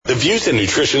views and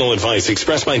nutritional advice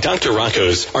expressed by Dr.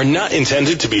 Rockos are not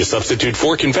intended to be a substitute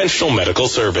for conventional medical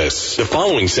service. The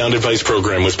following sound advice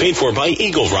program was paid for by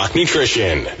Eagle Rock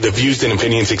Nutrition. The views and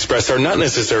opinions expressed are not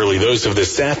necessarily those of the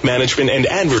staff, management, and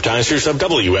advertisers of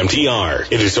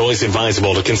WMTR. It is always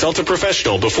advisable to consult a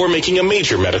professional before making a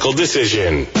major medical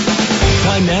decision.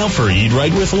 Time now for Eat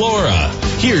Right with Laura.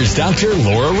 Here's Dr.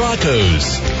 Laura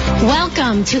Rockos.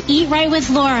 Welcome to Eat Right with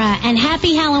Laura, and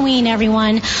happy Halloween,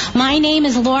 everyone. My name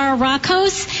is Laura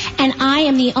Rockos, and I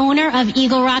am the owner of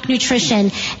Eagle Rock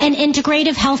Nutrition, an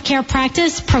integrative healthcare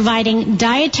practice providing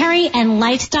dietary and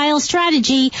lifestyle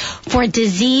strategy for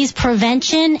disease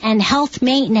prevention and health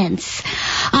maintenance.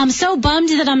 I'm so bummed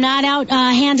that I'm not out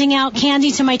handing out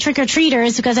candy to my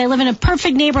trick-or-treaters because I live in a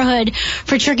perfect neighborhood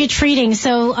for trick-or-treating.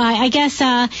 So I guess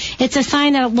it's a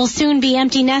sign that we'll soon be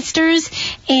empty nesters,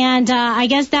 and I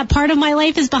guess that part of my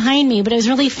life is behind me. But it was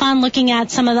really fun looking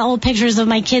at some of the old pictures of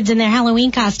my kids in their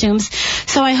Halloween costumes.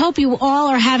 So I hope you all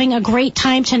are having a great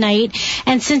time tonight.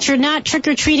 And since you're not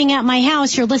trick-or-treating at my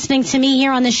house, you're listening to me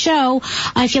here on the show.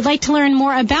 If you'd like to learn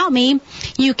more about me,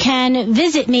 you can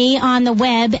visit me on the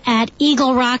web at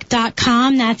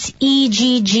eaglerock.com. That's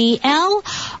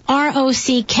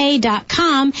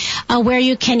EGGLROCK.com, where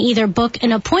you can either book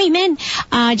an appointment.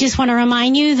 I just want to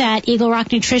remind you that Eagle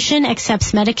Rock Nutrition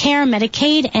accepts Medicare,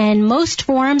 Medicaid, and most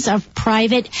forms of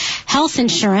private health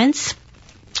insurance.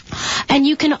 And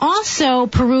you can also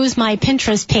peruse my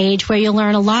Pinterest page where you'll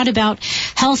learn a lot about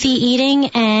healthy eating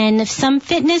and some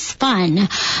fitness fun.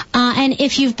 And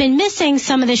if you've been missing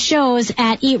some of the shows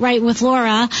at Eat Right with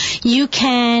Laura, you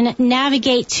can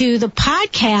navigate to the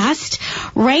podcast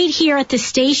right here at the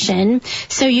station.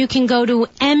 So you can go to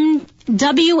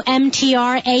WMTRAM.com.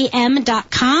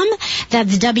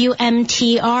 That's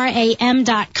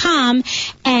WMTRAM.com.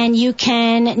 And you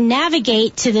can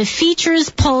navigate to the features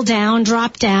pull down,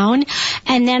 drop down,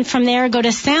 and then from there go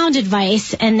to sound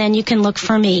advice, and then you can look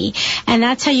for me. And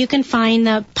that's how you can find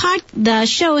the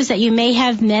shows that you may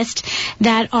have missed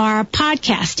that are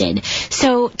podcasted.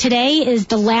 So today is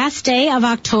the last day of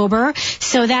October,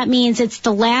 so that means it's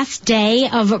the last day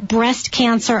of Breast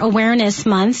Cancer Awareness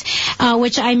Month,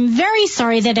 which I'm very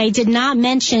sorry that I did not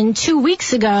mention 2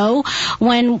 weeks ago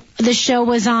when the show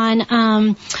was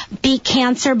on Beat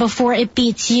Cancer Before It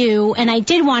Beats You. And I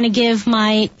did want to give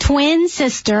my twin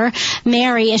sister,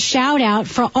 Mary, a shout out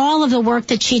for all of the work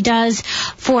that she does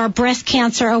for breast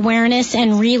cancer awareness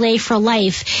and Relay for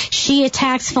Life. She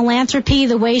attacks philanthropy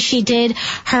the way she did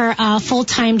her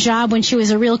full-time job when she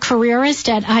was a real careerist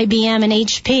at IBM and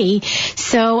HP.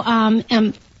 So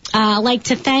I'd like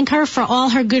to thank her for all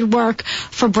her good work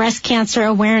for breast cancer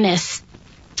awareness.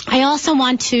 I also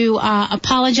want to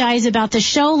apologize about the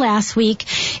show last week.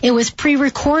 It was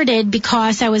pre-recorded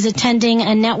because I was attending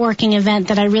a networking event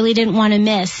that I really didn't want to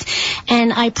miss.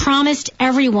 And I promised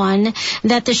everyone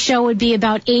that the show would be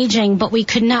about aging, but we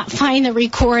could not find the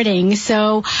recording.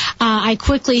 So I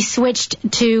quickly switched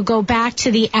to go back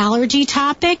to the allergy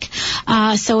topic.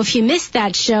 So if you missed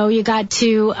that show, you got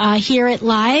to hear it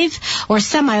live or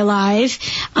semi-live.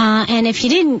 And if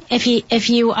you didn't, if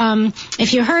you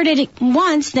heard it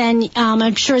once, then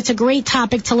I'm sure it's a great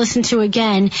topic to listen to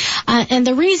again. And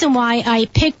the reason why I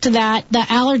picked the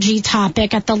allergy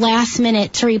topic at the last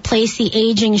minute to replace the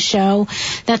aging show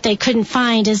that they couldn't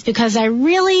find is because I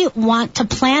really want to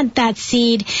plant that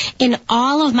seed in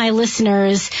all of my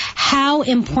listeners how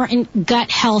important gut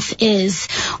health is.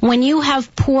 When you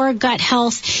have poor gut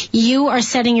health, you are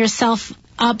setting yourself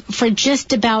up for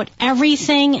just about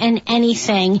everything and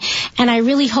anything. And I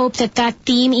really hope that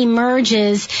theme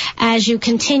emerges as you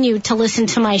continue to listen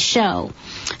to my show.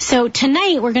 So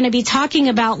tonight we're going to be talking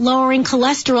about lowering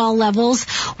cholesterol levels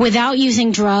without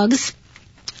using drugs.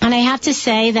 And I have to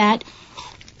say that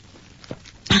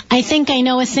I think I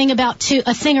know a thing or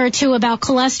two about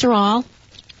cholesterol.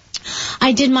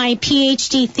 I did my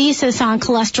PhD thesis on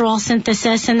cholesterol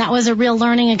synthesis, and that was a real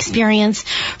learning experience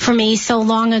for me so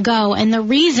long ago. And the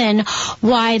reason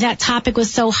why that topic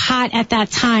was so hot at that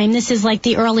time, this is like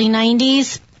the early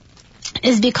 90s,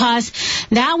 is because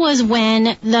that was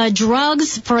when the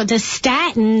drugs for the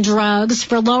statin drugs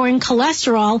for lowering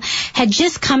cholesterol had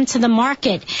just come to the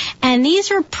market. And these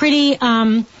were pretty...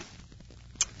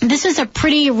 This is a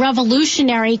pretty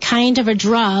revolutionary kind of a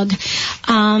drug.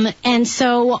 And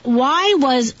so why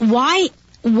was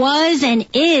and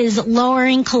is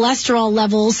lowering cholesterol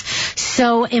levels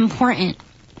so important?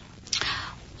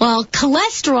 Well,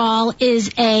 cholesterol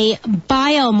is a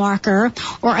biomarker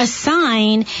or a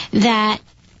sign that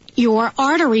your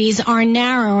arteries are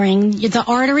narrowing. The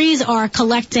arteries are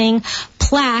collecting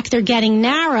plaque, they're getting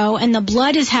narrow, and the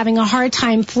blood is having a hard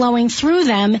time flowing through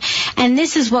them, and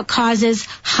this is what causes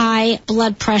high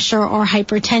blood pressure or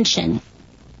hypertension.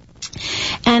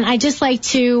 And I just like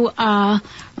to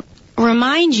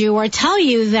remind you or tell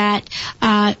you that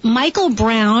Michael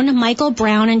Brown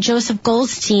and Joseph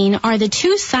Goldstein are the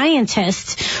two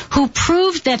scientists who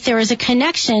proved that there is a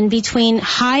connection between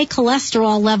high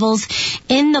cholesterol levels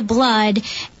in the blood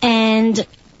and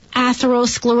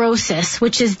atherosclerosis,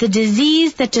 which is the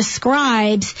disease that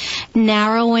describes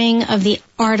narrowing of the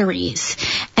arteries.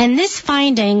 And this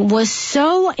finding was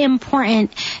so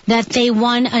important that they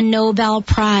won a Nobel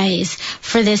Prize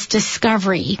for this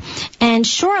discovery. And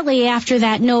shortly after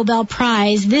that Nobel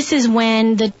Prize, this is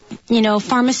when the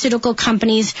pharmaceutical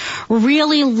companies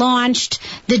really launched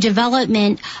the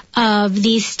development of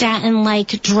these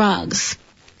statin-like drugs.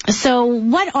 So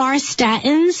what are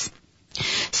statins?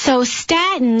 So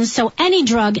any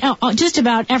drug, just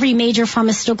about every major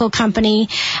pharmaceutical company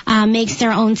makes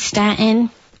their own statin.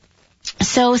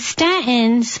 So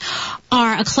statins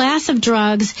are a class of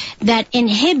drugs that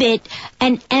inhibit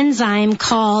an enzyme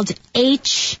called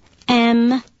HMG-CoA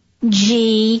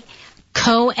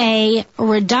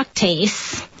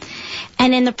reductase.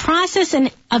 And in the process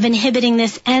of inhibiting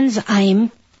this enzyme,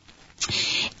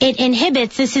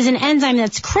 this is an enzyme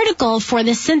that's critical for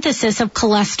the synthesis of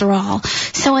cholesterol.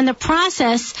 So in the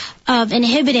process of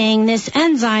inhibiting this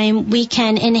enzyme, we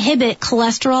can inhibit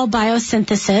cholesterol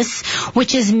biosynthesis,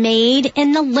 which is made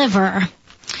in the liver.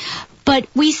 But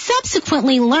we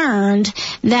subsequently learned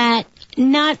that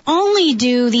not only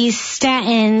do these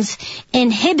statins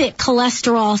inhibit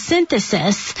cholesterol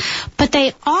synthesis, but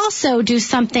they also do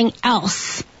something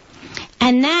else.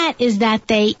 And that is that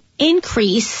they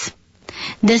increase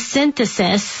the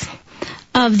synthesis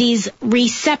of these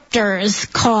receptors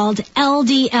called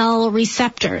LDL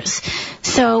receptors.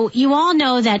 So you all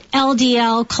know that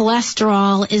LDL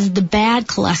cholesterol is the bad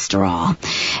cholesterol.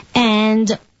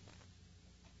 And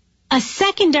a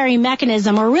secondary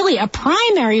mechanism, or really a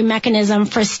primary mechanism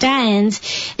for statins,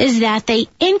 is that they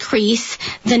increase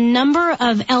the number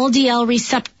of LDL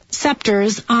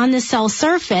receptors on the cell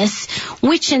surface,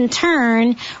 which in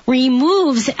turn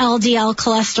removes LDL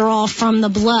cholesterol from the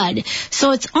blood.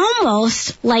 So it's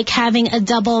almost like having a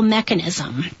double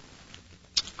mechanism.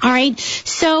 All right.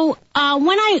 So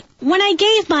when I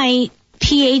gave my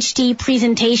PhD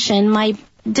presentation, my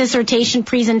dissertation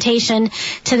presentation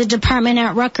to the department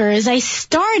at Rutgers, I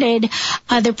started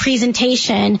the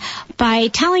presentation by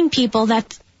telling people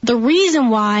that the reason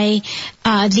why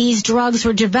these drugs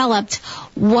were developed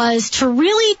was to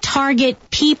really target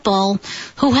people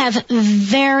who have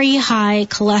very high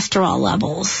cholesterol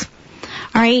levels.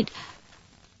 All right?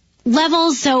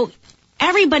 So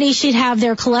everybody should have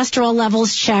their cholesterol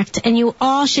levels checked, and you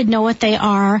all should know what they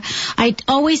are. I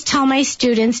always tell my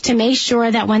students to make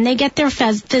sure that when they get their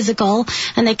physical,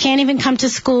 and they can't even come to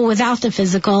school without the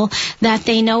physical, that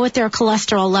they know what their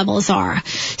cholesterol levels are.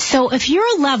 So if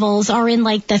your levels are in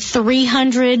like the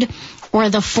 300 or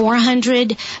the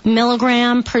 400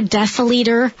 milligram per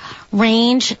deciliter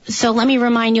range, so let me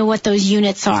remind you what those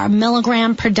units are.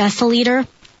 Milligram per deciliter.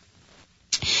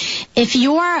 If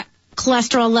your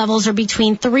cholesterol levels are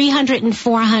between 300 and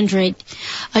 400,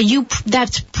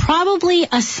 that's probably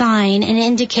a sign, an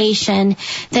indication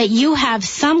that you have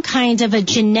some kind of a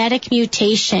genetic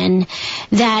mutation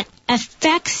that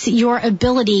affects your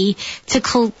ability to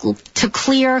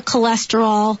clear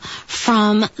cholesterol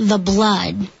from the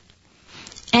blood.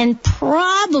 And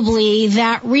probably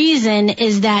that reason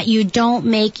is that you don't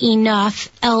make enough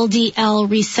LDL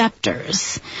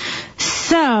receptors.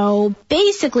 So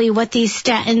basically what these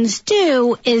statins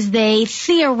do is they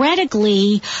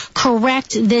theoretically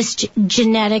correct this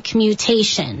genetic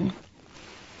mutation.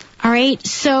 All right,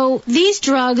 so these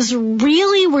drugs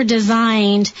really were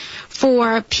designed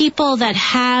for people that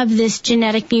have this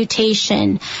genetic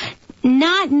mutation,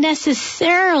 not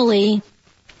necessarily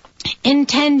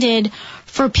intended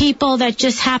for people that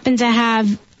just happen to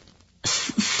have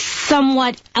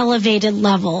somewhat elevated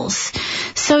levels.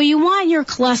 So you want your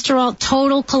total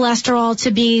cholesterol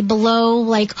to be below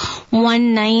like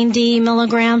 190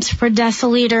 milligrams per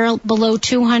deciliter, below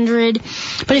 200.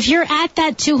 But if you're at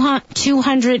that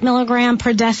 200 milligram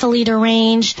per deciliter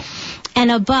range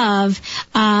and above,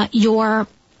 your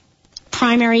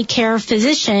primary care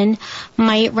physician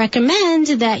might recommend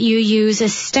that you use a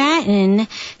statin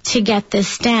to get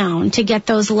this down, to get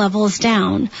those levels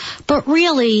down. But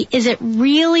really, is it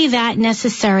really that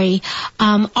necessary?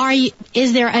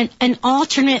 Is there an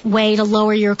alternate way to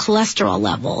lower your cholesterol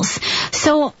levels?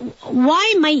 So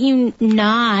why might you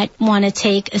not want to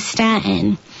take a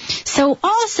statin? So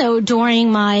also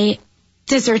during my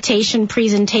dissertation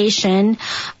presentation,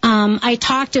 I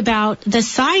talked about the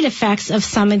side effects of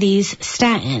some of these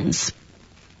statins.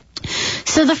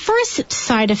 So the first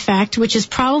side effect, which is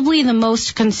probably the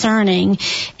most concerning,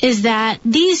 is that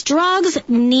these drugs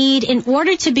need, in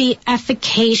order to be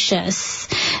efficacious,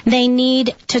 they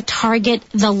need to target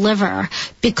the liver,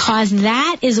 because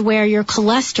that is where your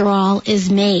cholesterol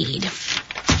is made.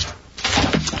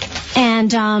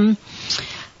 And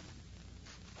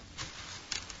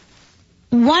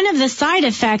one of the side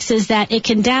effects is that it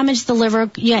can damage the liver,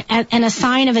 and a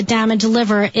sign of a damaged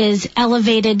liver is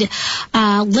elevated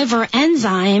liver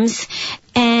enzymes.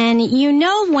 And you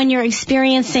know when you're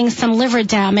experiencing some liver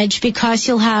damage because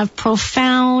you'll have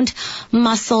profound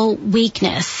muscle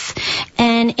weakness.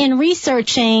 And in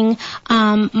researching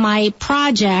my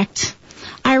project,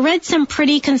 I read some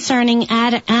pretty concerning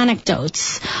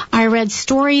anecdotes. I read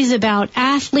stories about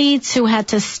athletes who had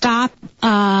to stop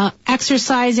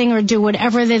exercising or do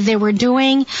whatever that they were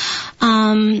doing.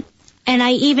 And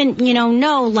I even,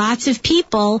 know lots of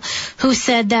people who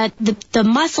said that the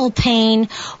muscle pain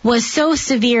was so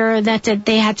severe that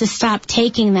they had to stop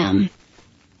taking them.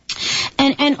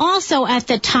 And also at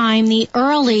the time, the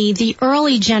early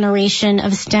generation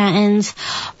of statins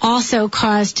also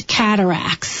caused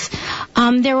cataracts.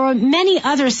 There were many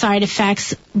other side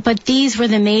effects, but these were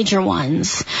the major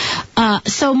ones.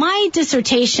 So my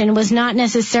dissertation was not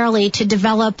necessarily to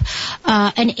develop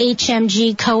an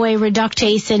HMG-CoA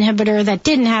reductase inhibitor that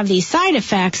didn't have these side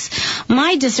effects.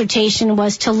 My dissertation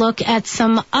was to look at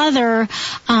some other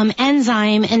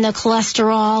enzyme in the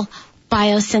cholesterol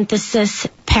biosynthesis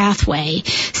pathway.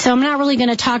 So I'm not really going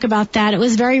to talk about that. It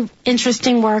was very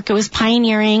interesting work. It was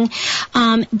pioneering,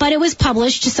 but it was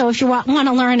published. So if you want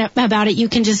to learn about it, you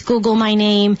can just Google my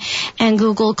name and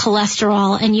Google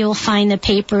cholesterol, and you'll find the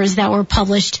papers that were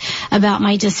published about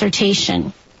my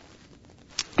dissertation.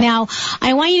 Now,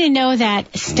 I want you to know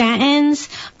that statins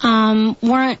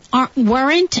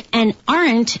weren't and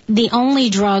aren't the only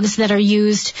drugs that are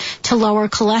used to lower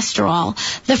cholesterol.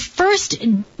 The first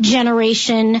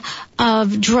generation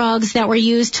of drugs that were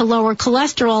used to lower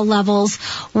cholesterol levels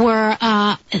were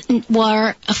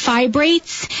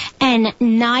fibrates and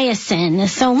niacin.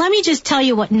 So let me just tell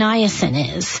you what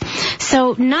niacin is.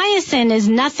 So niacin is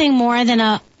nothing more than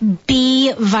a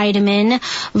B vitamin,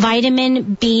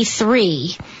 vitamin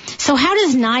B3. So how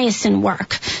does niacin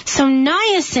work? So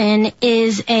niacin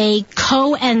is a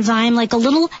coenzyme, like a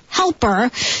little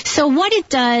helper. So what it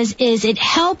does is it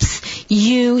helps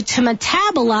you to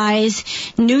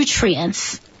metabolize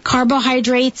nutrients,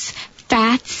 carbohydrates,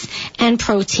 fats, and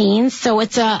proteins. So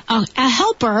it's a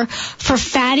helper for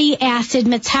fatty acid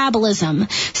metabolism.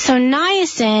 So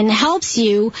niacin helps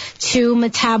you to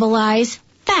metabolize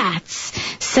fats.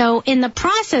 So in the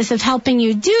process of helping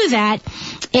you do that,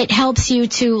 it helps you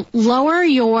to lower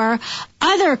your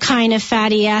other kind of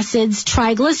fatty acids,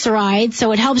 triglycerides.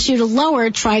 So it helps you to lower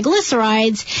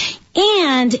triglycerides,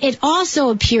 and it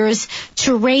also appears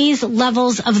to raise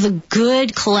levels of the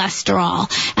good cholesterol.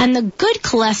 And the good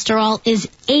cholesterol is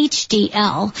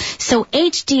HDL. So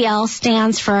HDL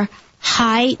stands for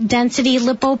high-density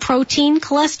lipoprotein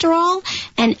cholesterol,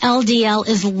 and LDL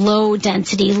is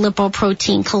low-density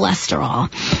lipoprotein cholesterol.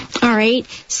 All right,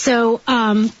 so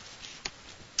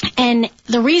and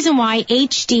the reason why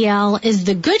HDL is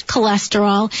the good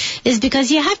cholesterol is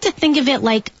because you have to think of it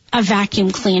like a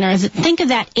vacuum cleaner. Think of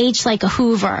that H like a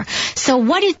Hoover. So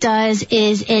what it does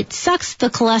is it sucks the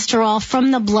cholesterol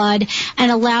from the blood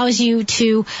and allows you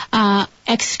to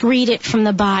excrete it from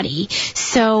the body.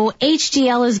 So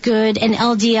HDL is good and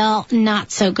LDL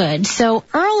not so good. So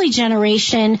early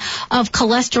generation of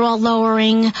cholesterol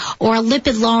lowering or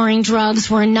lipid lowering drugs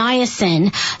were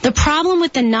niacin. The problem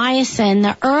with the niacin,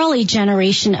 the early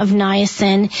generation of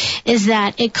niacin, is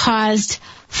that it caused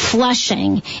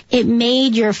flushing. It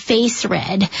made your face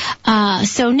red.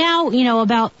 So now,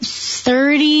 about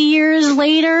 30 years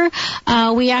later,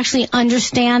 we actually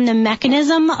understand the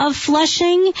mechanism of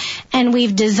flushing, and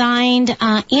we've designed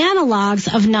analogs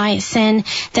of niacin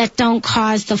that don't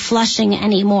cause the flushing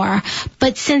anymore.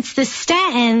 But since the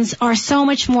statins are so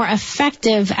much more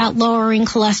effective at lowering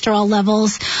cholesterol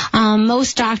levels,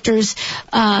 most doctors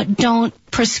don't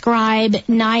prescribe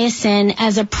niacin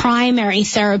as a primary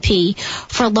therapy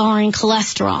for lowering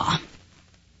cholesterol.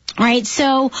 Right,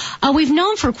 so we've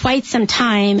known for quite some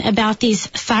time about these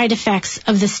side effects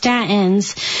of the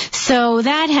statins. So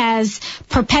that has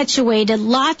perpetuated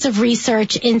lots of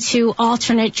research into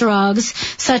alternate drugs,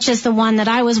 such as the one that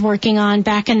I was working on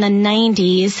back in the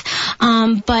 90s.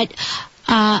 But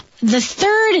The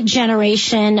third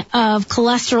generation of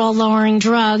cholesterol-lowering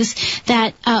drugs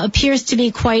that appears to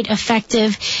be quite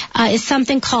effective is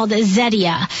something called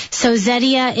Zetia. So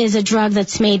Zetia is a drug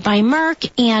that's made by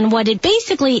Merck, and what it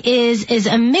basically is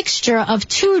a mixture of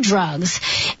two drugs.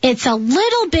 It's a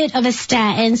little bit of a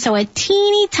statin, so a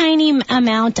teeny tiny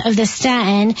amount of the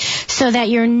statin, so that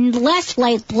you're less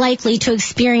likely to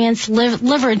experience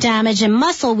liver damage and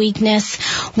muscle weakness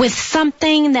with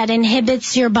something that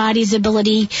inhibits your body's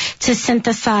ability to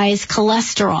synthesize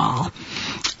cholesterol.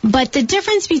 But the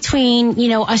difference between,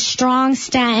 a strong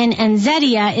statin and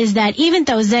Zetia is that even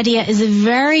though Zetia is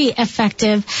very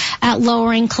effective at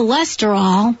lowering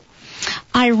cholesterol,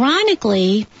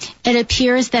 ironically, it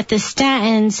appears that the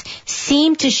statins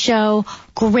seem to show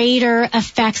greater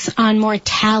effects on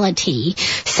mortality.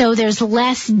 So there's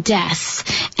less deaths.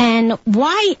 And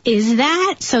why is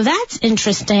that? So that's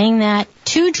interesting that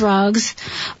two drugs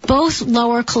both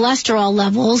lower cholesterol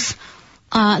levels.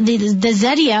 The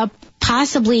Zetia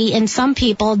possibly in some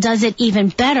people does it even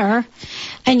better,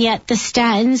 and yet the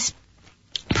statins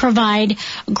provide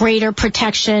greater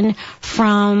protection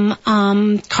from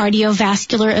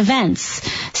cardiovascular events.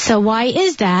 So why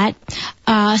is that?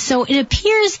 So it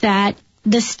appears that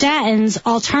the statins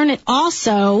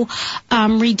also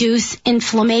reduce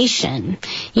inflammation.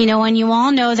 And you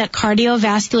all know that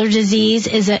cardiovascular disease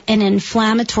is an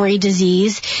inflammatory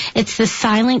disease. It's the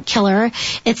silent killer.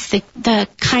 It's the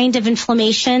kind of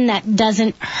inflammation that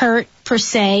doesn't hurt per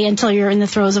se until you're in the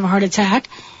throes of a heart attack.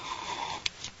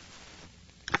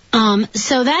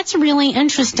 So that's really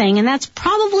interesting, and that's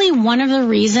probably one of the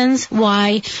reasons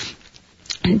why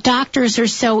doctors are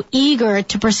so eager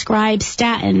to prescribe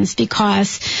statins,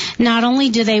 because not only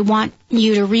do they want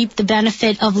you to reap the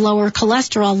benefit of lower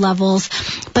cholesterol levels,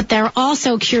 but they're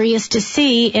also curious to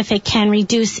see if it can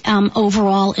reduce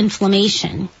overall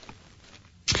inflammation.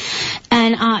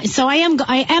 And so I am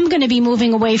going to be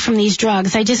moving away from these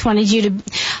drugs. I just wanted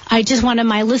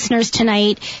my listeners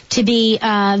tonight to be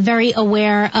very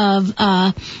aware of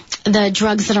the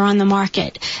drugs that are on the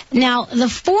market. Now, the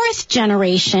fourth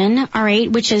generation, all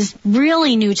right, which is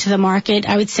really new to the market,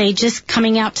 I would say just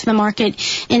coming out to the market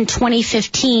in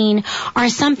 2015, are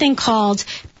something called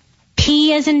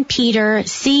P as in Peter,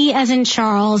 C as in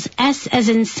Charles, S as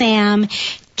in Sam,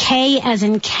 K as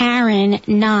in Karen,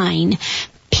 9.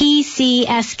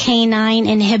 PCSK9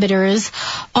 inhibitors,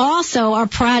 also a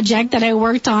project that I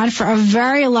worked on for a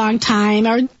very long time,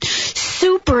 a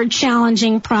super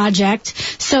challenging project.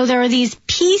 So there are these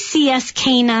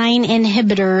PCSK9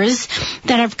 inhibitors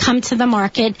that have come to the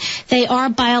market. They are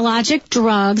biologic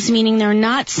drugs, meaning they're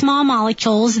not small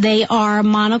molecules. They are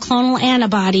monoclonal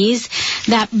antibodies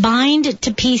that bind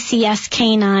to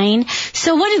PCSK9.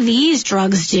 So what do these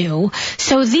drugs do?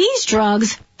 So these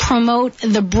drugs promote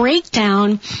the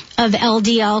breakdown of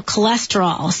LDL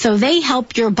cholesterol. So they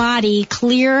help your body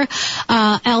clear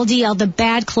LDL, the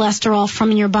bad cholesterol,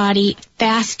 from your body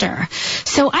faster.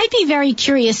 So I'd be very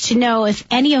curious to know if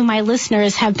any of my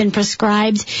listeners have been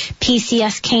prescribed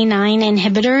PCSK9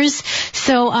 inhibitors.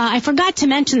 So I forgot to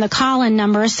mention the call-in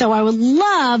number, so I would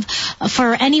love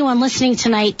for anyone listening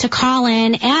tonight to call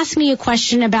in, ask me a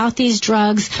question about these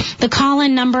drugs. The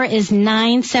call-in number is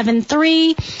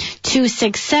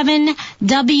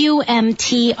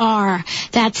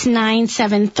 973-267-WMTR. That's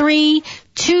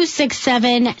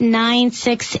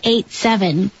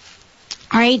 973-267-9687.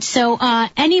 All right, so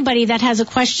anybody that has a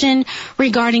question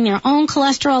regarding their own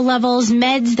cholesterol levels,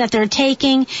 meds that they're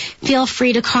taking, feel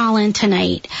free to call in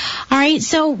tonight. All right,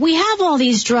 so we have all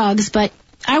these drugs, but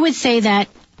I would say that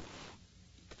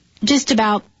just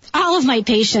about all of my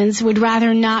patients would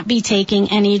rather not be taking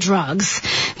any drugs.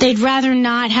 They'd rather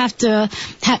not have to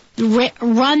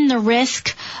run the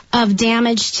risk of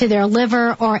damage to their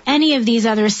liver or any of these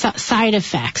other side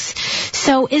effects.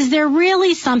 So is there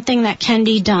really something that can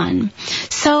be done?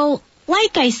 So,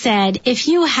 like I said, if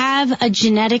you have a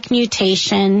genetic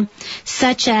mutation,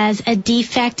 such as a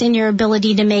defect in your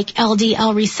ability to make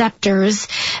LDL receptors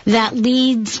that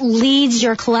leads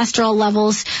your cholesterol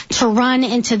levels to run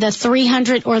into the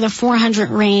 300 or the 400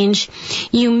 range,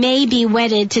 you may be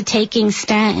wedded to taking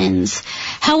statins.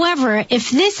 However,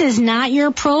 if this is not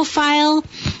your profile,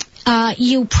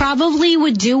 you probably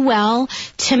would do well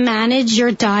to manage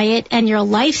your diet and your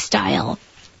lifestyle.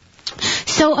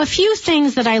 So a few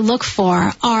things that I look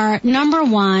for are, number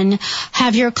one,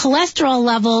 have your cholesterol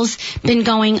levels been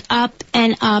going up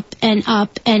and up and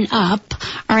up and up?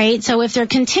 All right, so if they're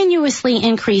continuously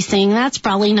increasing, that's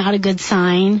probably not a good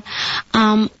sign.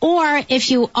 Or if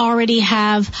you already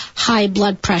have high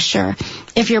blood pressure.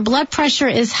 If your blood pressure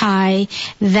is high,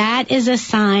 that is a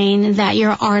sign that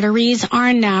your arteries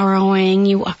are narrowing.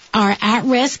 You are at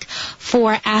risk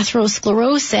for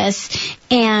atherosclerosis,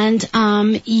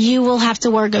 and you will have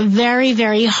to work very,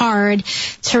 very hard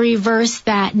to reverse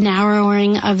that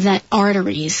narrowing of the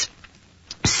arteries.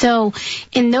 So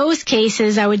in those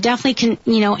cases, I would definitely,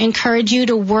 encourage you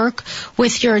to work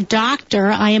with your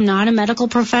doctor. I am not a medical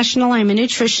professional. I'm a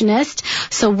nutritionist.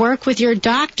 So work with your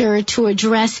doctor to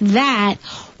address that,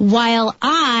 while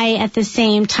I, at the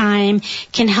same time,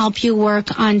 can help you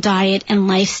work on diet and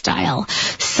lifestyle.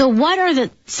 So what are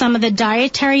some of the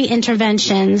dietary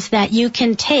interventions that you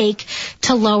can take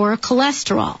to lower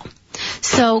cholesterol?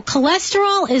 So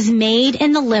cholesterol is made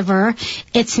in the liver.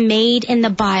 It's made in the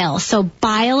bile. So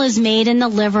bile is made in the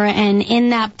liver, and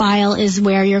in that bile is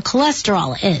where your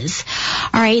cholesterol is.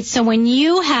 All right, so when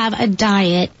you have a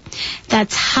diet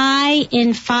that's high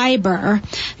in fiber,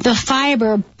 the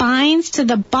fiber binds to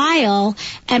the bile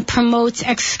and promotes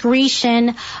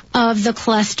excretion of the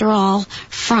cholesterol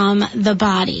from the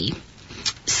body.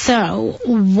 So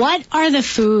what are the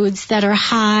foods that are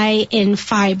high in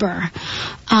fiber?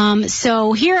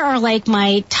 So here are like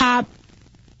my top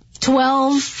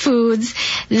 12 foods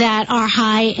that are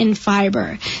high in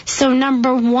fiber. So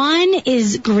number 1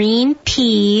 is green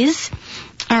peas.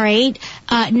 All right.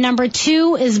 Number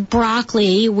 2 is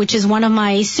broccoli, which is one of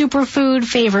my superfood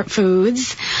favorite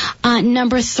foods.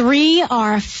 Number 3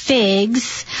 are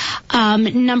figs.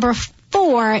 Number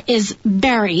 4 is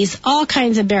berries, all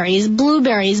kinds of berries,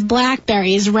 blueberries,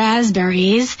 blackberries,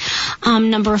 raspberries.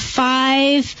 Number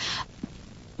 5,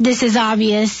 this is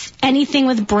obvious, anything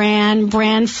with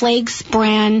bran flakes,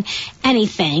 bran,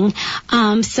 anything.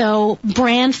 So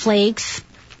bran flakes.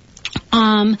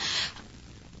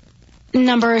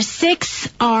 Number 6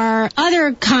 are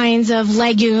other kinds of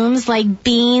legumes like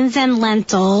beans and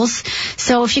lentils.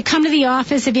 So if you come to the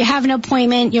office, if you have an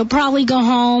appointment, you'll probably go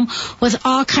home with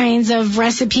all kinds of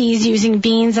recipes using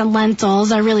beans and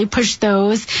lentils. I really push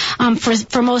those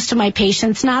for most of my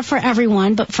patients. Not for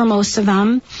everyone, but for most of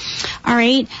them. All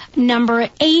right. Number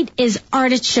 8 is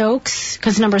artichokes,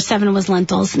 because number 7 was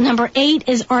lentils. Number 8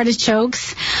 is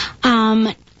artichokes.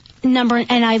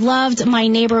 And I loved my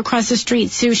neighbor across the street,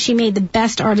 Sue. She made the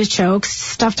best artichokes,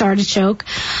 stuffed artichoke.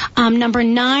 Number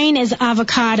 9 is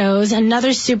avocados, another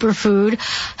superfood,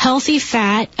 healthy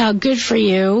fat, good for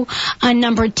you.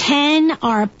 Number 10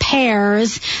 are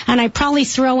pears, and I probably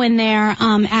throw in there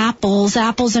apples.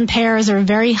 Apples and pears are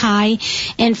very high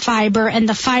in fiber, and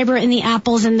the fiber in the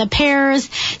apples and the pears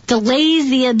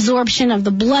delays the absorption of the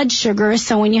blood sugar.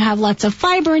 So when you have lots of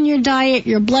fiber in your diet,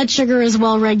 your blood sugar is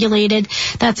well regulated.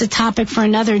 That's a topic for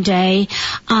another day.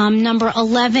 Number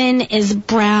 11 is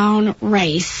brown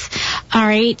rice. All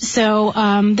right, so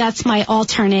that's my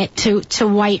alternate to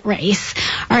white rice.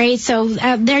 All right, so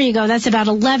there you go. That's about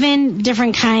 11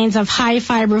 different kinds of high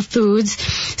fiber foods.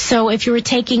 So if you were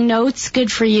taking notes, good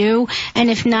for you. And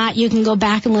if not, you can go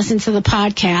back and listen to the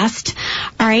podcast.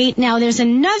 All right, now there's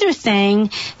another thing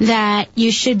that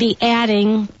you should be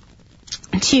adding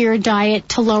to your diet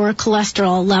to lower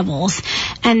cholesterol levels,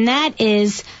 and that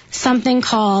is something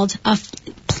called a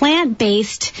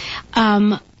plant-based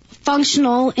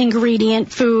functional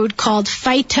ingredient food called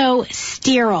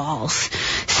phytosterols.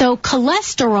 So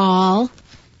cholesterol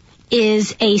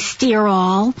is a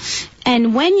sterol,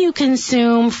 and when you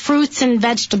consume fruits and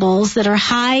vegetables that are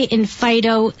high in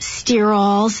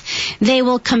phytosterols, they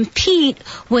will compete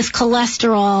with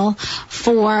cholesterol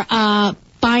for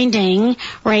binding,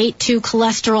 right, to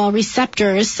cholesterol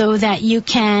receptors so that you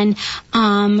can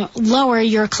lower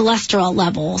your cholesterol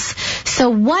levels.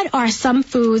 So what are some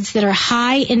foods that are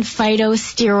high in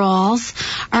phytosterols?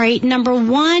 All right, number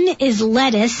 1 is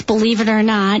lettuce, believe it or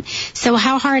not. So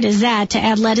how hard is that to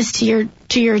add lettuce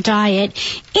to your diet?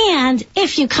 And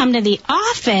if you come to the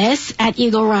office at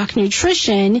Eagle Rock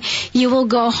Nutrition, you will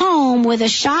go home with a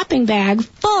shopping bag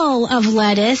full of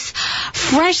lettuce,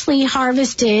 freshly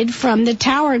harvested from the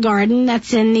Tower Garden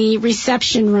that's in the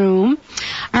reception room.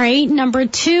 All right, number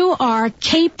 2 are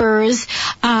capers,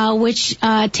 which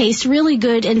taste really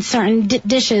good in certain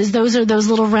dishes. Those are those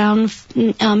little round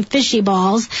fishy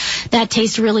balls that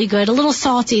taste really good. A little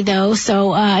salty, though,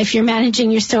 so if you're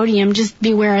managing your sodium, just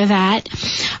beware of that.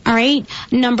 All right,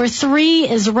 number 3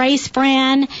 is rice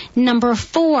bran. Number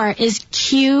 4 is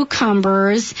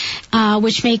cucumbers,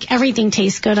 which make everything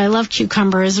taste good. I love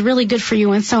cucumbers. Really good for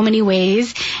you in so many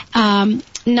ways.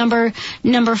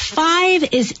 Number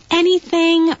 5 is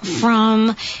anything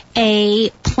from a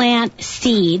plant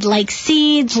seed, like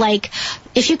seeds, like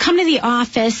if you come to the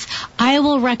office, I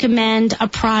will recommend a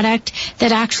product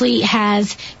that actually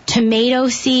has tomato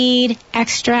seed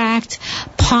extract,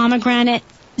 pomegranate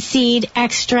seed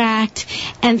extract,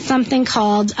 and something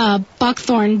called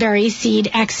buckthorn berry seed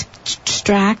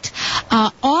extract.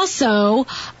 Also,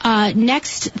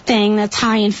 next thing that's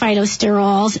high in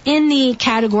phytosterols in the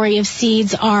category of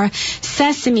seeds are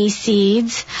sesame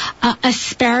seeds,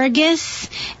 asparagus,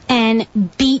 and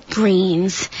beet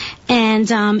greens.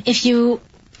 And if you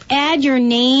add your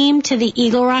name to the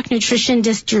Eagle Rock Nutrition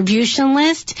distribution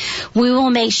list, we will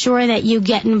make sure that you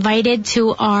get invited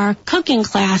to our cooking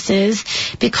classes,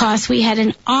 because we had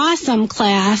an awesome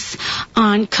class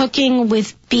on cooking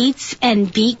with beets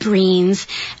and beet greens.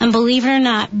 And believe it or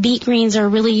not, beet greens are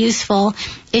really useful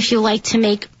if you like to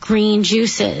make green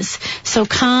juices. So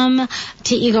come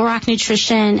to Eagle Rock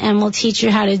Nutrition and we'll teach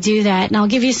you how to do that. And I'll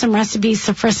give you some recipes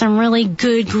for some really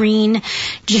good green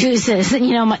juices.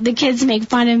 You know, the kids make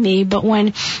fun of me, but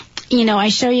when I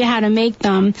show you how to make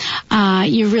them,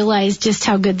 you realize just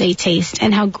how good they taste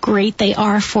and how great they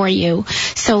are for you.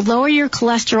 So lower your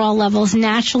cholesterol levels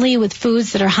naturally with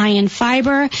foods that are high in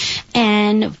fiber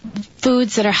and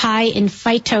foods that are high in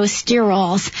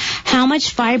phytosterols. How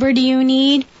much fiber do you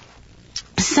need?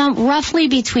 Roughly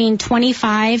between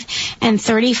 25 and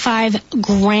 35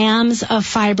 grams of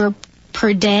fiber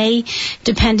per day,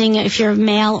 depending if you're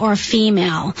male or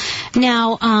female.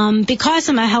 Now, because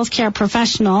I'm a healthcare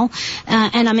professional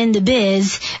and I'm in the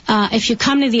biz, if you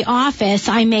come to the office,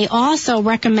 I may also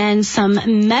recommend some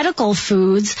medical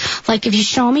foods. Like if you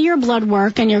show me your blood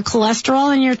work and your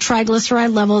cholesterol and your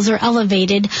triglyceride levels are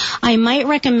elevated, I might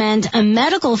recommend a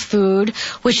medical food,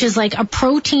 which is like a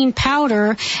protein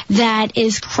powder that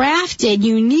is crafted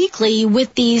uniquely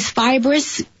with these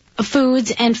fibrous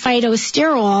foods and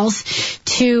phytosterols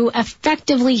to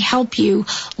effectively help you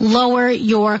lower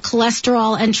your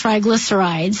cholesterol and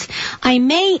triglycerides. I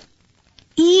may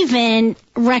even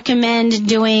recommend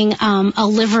doing a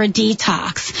liver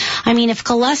detox. I mean, if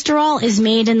cholesterol is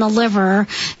made in the liver,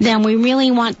 then we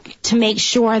really want to make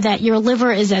sure that your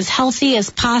liver is as healthy as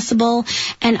possible,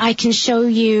 and I can show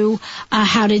you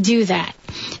how to do that.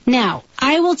 Now,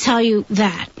 I will tell you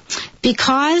that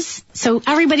so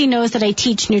everybody knows that I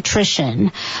teach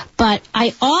nutrition, but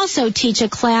I also teach a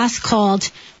class called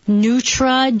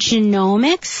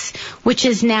Nutrigenomics, which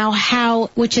is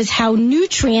how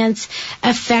nutrients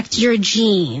affect your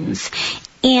genes.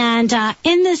 And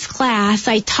in this class,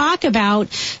 I talk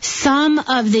about some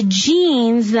of the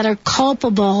genes that are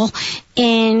culpable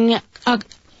in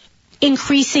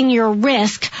increasing your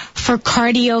risk for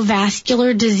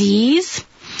cardiovascular disease.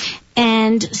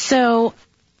 And so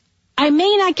I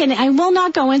will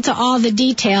not go into all the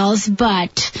details,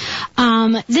 but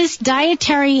this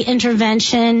dietary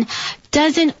intervention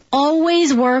doesn't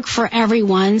always work for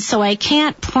everyone, so I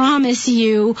can't promise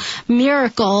you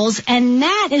miracles, and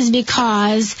that is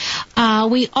because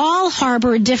we all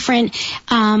harbor different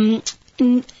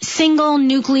single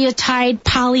nucleotide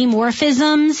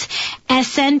polymorphisms,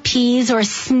 SNPs or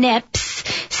SNPs,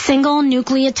 single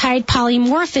nucleotide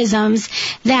polymorphisms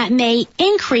that may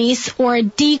increase or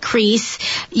decrease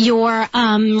your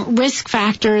risk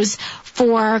factors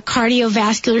for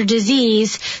cardiovascular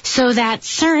disease, so that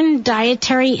certain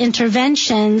dietary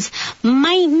interventions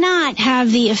might not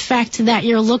have the effect that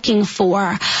you're looking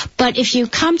for. But if you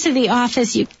come to the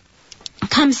office, you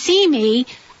come see me,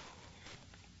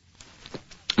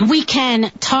 we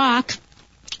can talk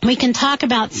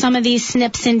about some of these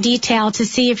SNPs in detail to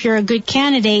see if you're a good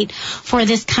candidate for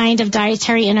this kind of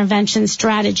dietary intervention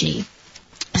strategy.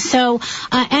 So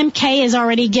MK is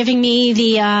already giving me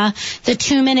the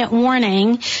 2-minute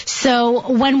warning. So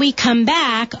when we come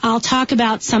back, I'll talk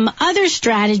about some other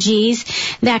strategies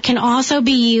that can also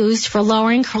be used for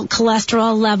lowering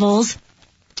cholesterol levels,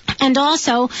 and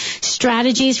also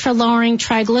strategies for lowering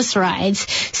triglycerides.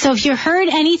 So if you heard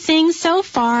anything so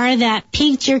far that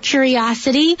piqued your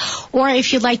curiosity, or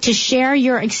if you'd like to share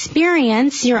your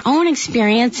experience, your own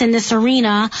experience in this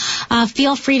arena,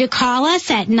 feel free to call us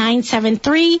at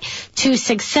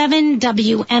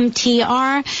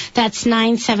 973-267-WMTR. That's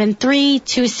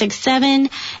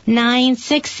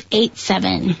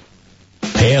 973-267-9687.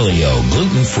 Paleo,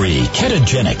 gluten-free,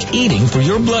 ketogenic, eating for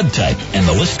your blood type, and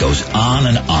the list goes on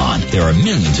and on. There are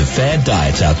millions of fad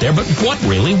diets out there, but what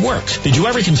really works? Did you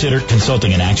ever consider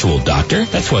consulting an actual doctor?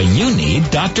 That's why you need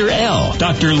Dr. L.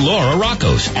 Dr. Laura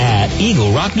Rockos at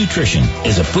Eagle Rock Nutrition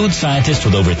is a food scientist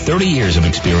with over 30 years of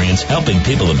experience helping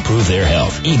people improve their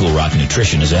health. Eagle Rock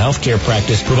Nutrition is a healthcare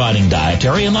practice providing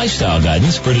dietary and lifestyle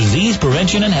guidance for disease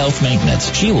prevention and health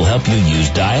maintenance. She will help you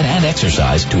use diet and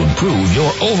exercise to improve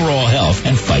your overall health health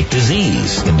and fight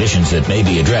disease. Conditions that may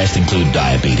be addressed include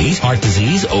diabetes, heart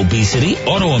disease, obesity,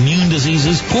 autoimmune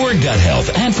diseases, poor gut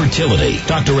health, and fertility.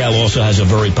 Dr. L also has a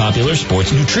very popular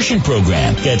sports nutrition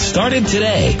program. Get started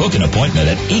today. Book an appointment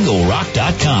at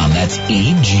EagleRock.com. That's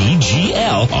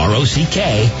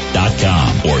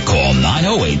EGGLROCK.com. Or call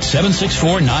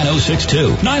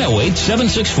 908-764-9062.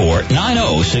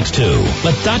 908-764-9062.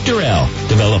 Let Dr. L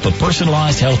develop a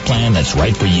personalized health plan that's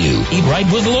right for you. Eat Right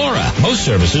with Laura. Most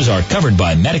services are covered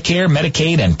by Medicare,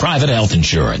 Medicaid, and private health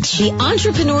insurance. The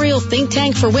Entrepreneurial Think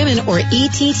Tank for Women, or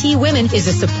ETT Women, is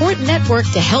a support network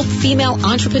to help female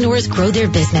entrepreneurs grow their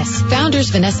business. Founders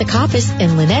Vanessa Coppice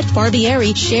and Lynette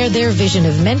Barbieri share their vision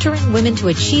of mentoring women to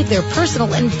achieve their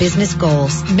personal and business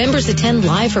goals. Members attend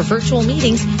live or virtual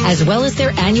meetings as well as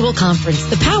their annual conference,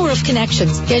 The Power of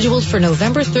Connections, scheduled for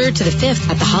November 3rd to the 5th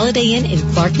at the Holiday Inn in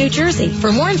Clark, New Jersey.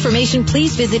 For more information,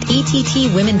 please visit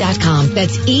ETTwomen.com.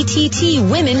 That's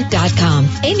ETTwomen.com.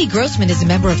 Amy Grossman is a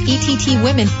member of ETT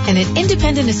Women and an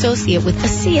independent associate with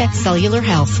ASEA Cellular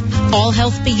Health. All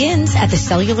health begins at the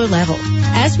cellular level.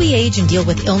 As we age and deal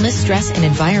with illness, stress, and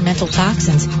environmental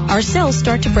toxins, our cells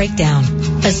start to break down.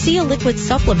 ASEA Liquid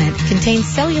Supplement contains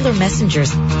cellular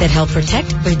messengers that help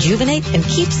protect, rejuvenate, and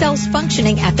keep cells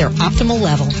functioning at their optimal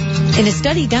level. In a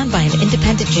study done by an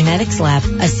independent genetics lab,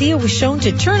 ASEA was shown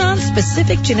to turn on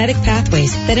specific genetic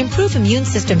pathways that improve immune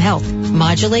system health,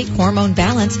 modulate hormone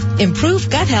balance, improve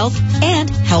gut health, and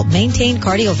help maintain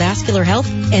cardiovascular health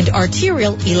and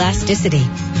arterial elasticity.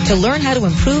 To learn how to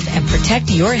improve and protect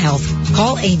your health,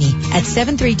 call Amy at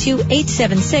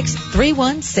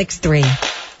 732-876-3163.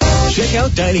 Check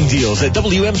out dining deals at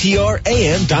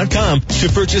WMTRAM.com to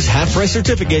purchase half-price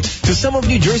certificates to some of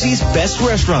New Jersey's best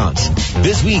restaurants.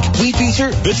 This week, we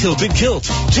feature the Tilted Kilt,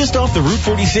 just off the Route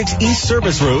 46 East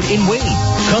Service Road in Wayne.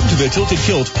 Come to the Tilted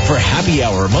Kilt for happy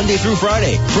hour Monday through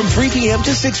Friday from 3 p.m.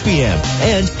 to 6 p.m.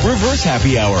 and reverse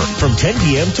happy hour from 10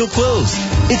 p.m. till close.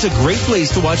 It's a great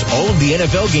place to watch all of the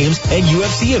NFL games and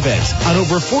UFC events on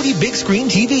over 40 big screen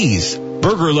TVs.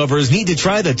 Burger lovers need to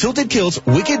try the Tilted Kilt's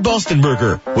Wicked Boston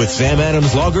Burger with Sam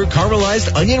Adams Lager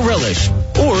caramelized onion relish.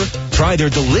 Or try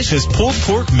their delicious pulled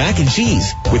pork mac and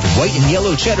cheese with white and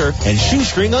yellow cheddar and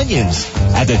shoestring onions.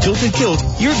 At the Tilted Kilt,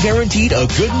 you're guaranteed a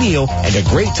good meal and a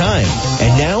great time.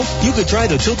 And now, you could try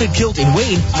the Tilted Kilt in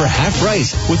Wayne for half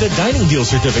price with a dining deal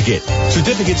certificate.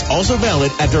 Certificates also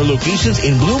valid at their locations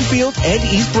in Bloomfield and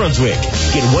East Brunswick.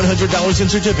 Get $100 in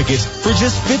certificates for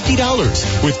just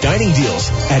 $50 with dining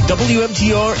deals at WMTRAM.com.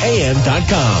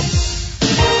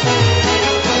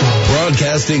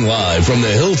 Broadcasting live from the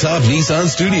Hilltop Nissan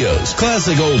Studios.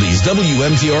 Classic Oldies,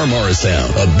 WMTR Morristown,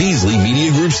 a Beasley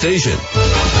Media Group station.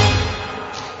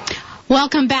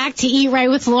 Welcome back to Eat Right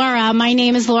with Laura. My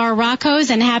name is Laura Rockos,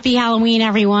 and happy Halloween,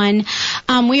 everyone.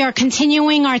 We are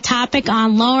continuing our topic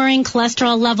on lowering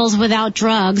cholesterol levels without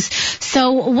drugs.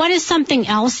 So what is something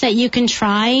else that you can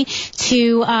try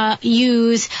to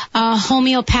use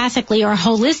homeopathically or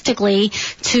holistically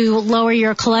to lower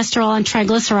your cholesterol and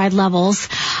triglyceride levels?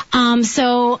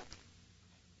 So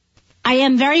I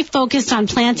am very focused on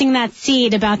planting that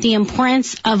seed about the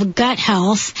importance of gut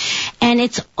health, and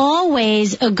it's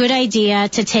always a good idea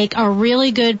to take a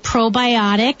really good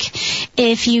probiotic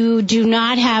if you do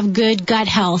not have good gut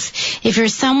health. If you're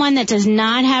someone that does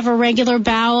not have a regular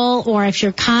bowel, or if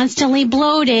you're constantly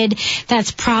bloated,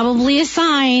 that's probably a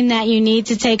sign that you need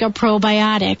to take a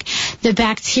probiotic. The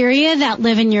bacteria that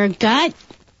live in your gut,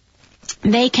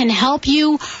 they can help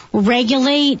you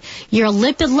regulate your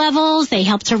lipid levels. They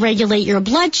help to regulate your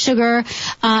blood sugar,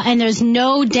 and there's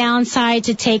no downside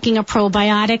to taking a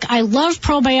probiotic. I love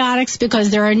probiotics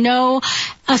because there are no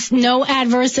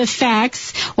adverse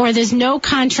effects, or there's no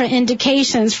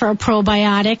contraindications for a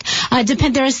probiotic.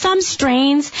 There are some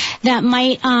strains that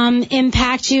might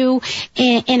impact you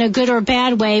in a good or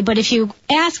bad way, but if you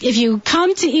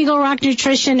come to Eagle Rock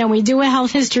Nutrition and we do a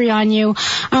health history on you,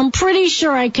 I'm pretty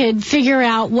sure I could figure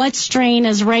out what strain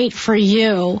is right for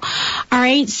you. All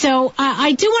right, so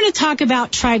I do want to talk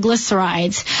about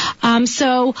triglycerides.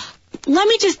 So let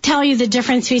me just tell you the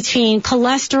difference between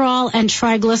cholesterol and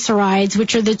triglycerides,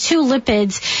 which are the two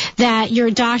lipids that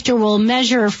your doctor will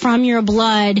measure from your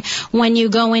blood when you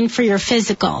go in for your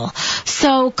physical.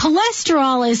 So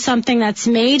cholesterol is something that's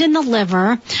made in the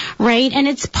liver, right? And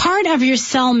it's part of your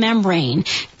cell membrane.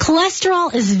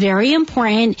 Cholesterol is very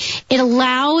important. It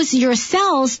allows your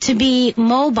cells to be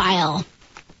mobile.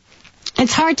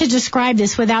 It's hard to describe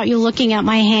this without you looking at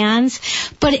my hands,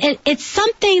 but it's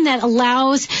something that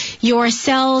allows your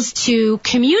cells to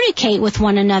communicate with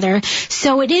one another.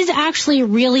 So it is actually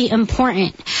really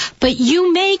important. But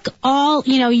you make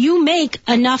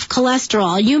enough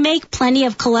cholesterol. You make plenty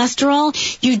of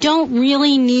cholesterol. You don't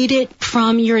really need it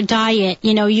from your diet.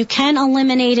 You can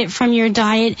eliminate it from your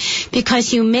diet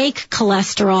because you make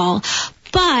cholesterol.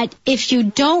 But if you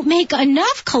don't make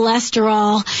enough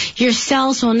cholesterol, your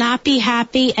cells will not be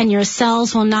happy and your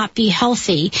cells will not be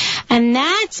healthy. And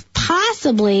that's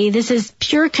possibly, this is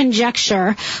pure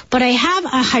conjecture, but I have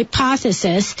a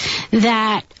hypothesis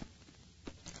that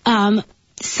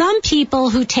some people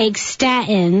who take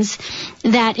statins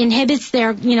that inhibits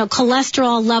their,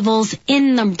 cholesterol levels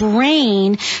in the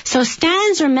brain. So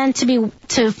statins are meant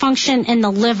to function in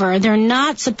the liver. They're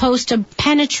not supposed to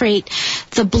penetrate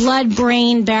the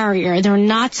blood-brain barrier. They're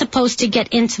not supposed to get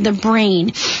into the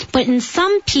brain. But in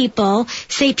some people,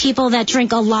 say people that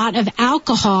drink a lot of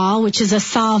alcohol, which is a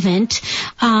solvent,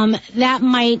 that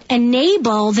might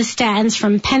enable the statins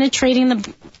from penetrating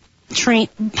the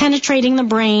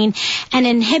brain and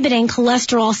inhibiting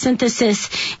cholesterol synthesis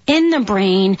in the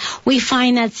brain. We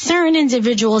find that certain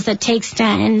individuals that take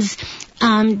statins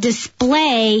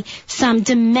display some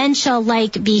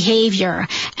dementia-like behavior,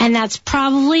 and that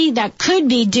could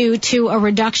be due to a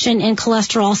reduction in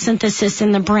cholesterol synthesis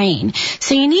in the brain.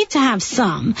 So you need to have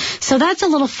some. So that's a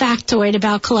little factoid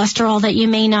about cholesterol that you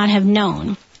may not have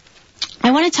known. I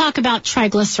want to talk about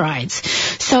triglycerides.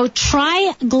 So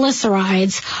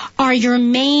triglycerides are your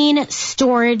main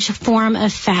storage form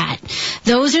of fat.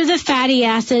 Those are the fatty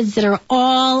acids that are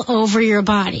all over your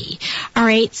body. All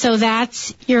right, so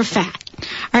that's your fat.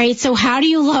 All right, so how do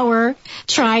you lower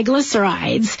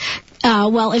triglycerides?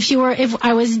 Well, if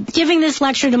I was giving this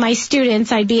lecture to my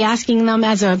students, I'd be asking them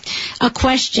as a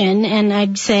question, and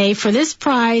I'd say, for this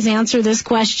prize, answer this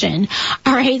question.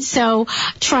 All right, so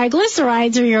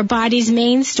triglycerides are your body's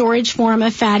main storage form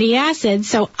of fatty acids.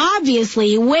 So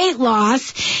obviously, weight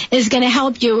loss is going to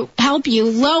help you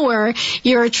lower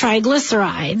your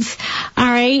triglycerides. All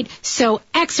right, so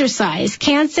exercise.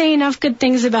 Can't say enough good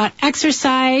things about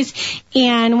exercise.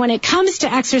 And when it comes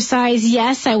to exercise,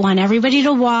 yes, I want everybody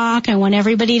to walk. I want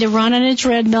everybody to run on a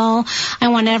treadmill. I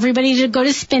want everybody to go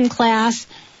to spin class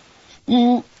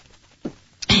and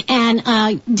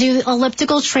do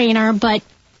elliptical trainer. But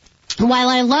while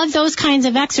I love those kinds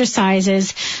of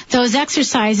exercises, those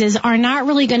exercises are not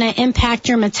really going to impact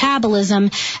your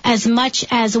metabolism as much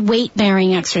as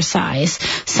weight-bearing exercise.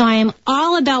 So I am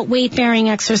all about weight-bearing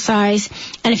exercise.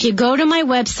 And if you go to my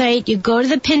website, you go to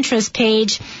the Pinterest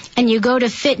page, and you go to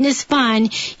Fitness Fun,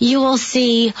 you will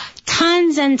see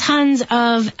tons and tons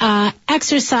of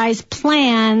exercise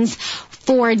plans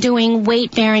for doing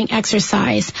weight-bearing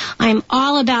exercise. I'm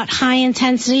all about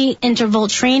high-intensity interval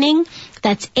training.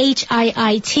 That's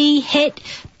HIIT, HIIT.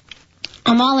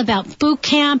 I'm all about boot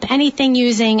camp, anything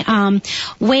using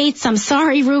weights. I'm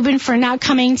sorry, Ruben, for not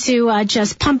coming to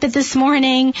Just Pump It this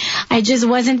morning. I just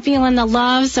wasn't feeling the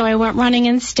love, so I went running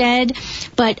instead.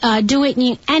 But do it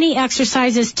in any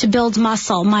exercises to build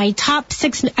muscle. My top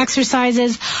 6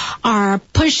 exercises are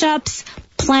push-ups,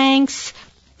 planks,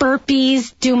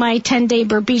 burpees, do my 10-day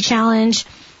burpee challenge,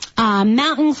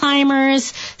 mountain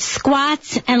climbers,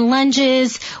 squats and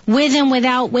lunges with and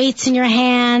without weights in your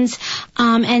hands,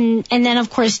 and then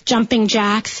of course jumping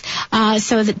jacks,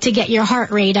 so that to get your heart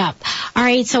rate up. All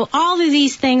right, so all of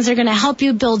these things are going to help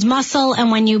you build muscle, and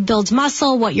when you build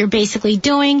muscle, what you're basically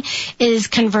doing is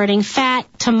converting fat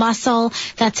to muscle.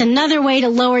 That's another way to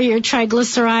lower your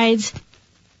triglycerides.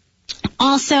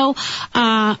 Also,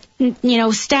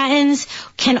 statins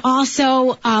can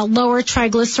also lower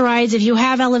triglycerides. If you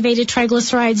have elevated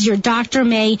triglycerides, your doctor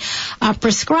may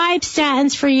prescribe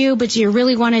statins for you, but do you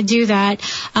really want to do that?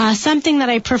 Something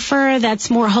that I prefer that's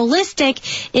more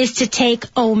holistic is to take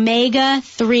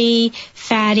omega-3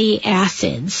 fatty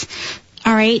acids.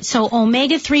 All right, so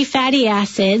omega-3 fatty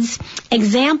acids,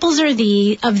 examples of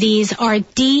these are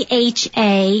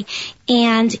DHA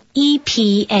and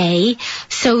EPA.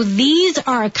 So these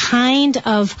are a kind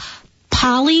of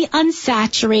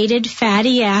polyunsaturated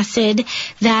fatty acid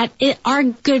that are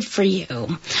good for you.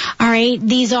 All right,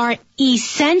 these are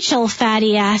essential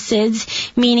fatty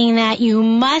acids, meaning that you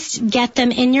must get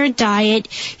them in your diet.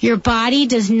 Your body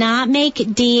does not make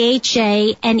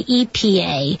DHA and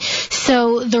EPA.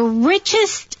 So the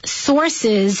richest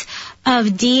sources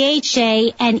of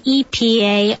DHA and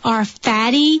EPA are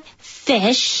fatty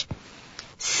fish,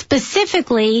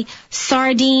 specifically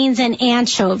sardines and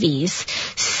anchovies.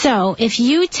 So if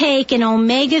you take an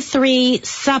omega-3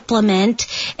 supplement,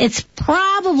 it's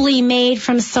probably made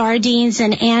from sardines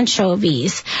and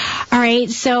anchovies. All right,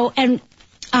 so, and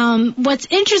what's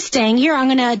interesting, here I'm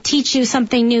going to teach you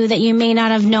something new that you may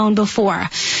not have known before.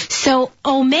 So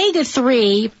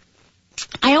omega-3,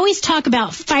 I always talk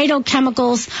about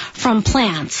phytochemicals from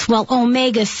plants. Well,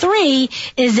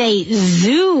 omega-3 is a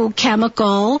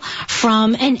zoochemical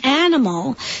from an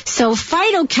animal. So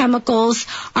phytochemicals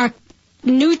are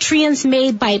nutrients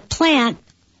made by plant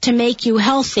to make you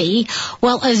healthy.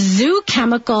 Well, a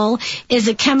zoochemical is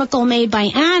a chemical made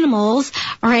by animals,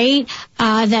 right,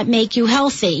 that make you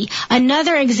healthy.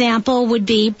 Another example would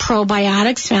be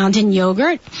probiotics found in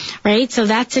yogurt, right? So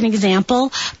that's an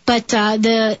example. But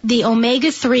the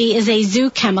omega-3 is a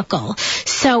zoochemical.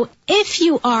 So if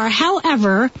you are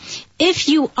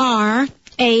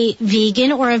a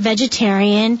vegan or a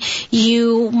vegetarian,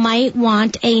 you might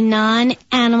want a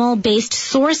non-animal-based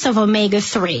source of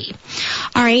omega-3.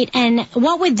 All right, and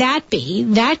what would that be?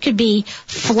 That could be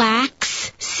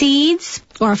flax seeds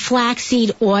or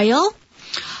flaxseed oil,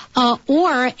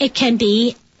 or it can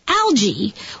be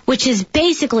algae, which is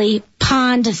basically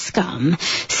pond scum.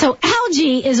 So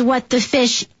algae is what the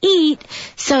fish eat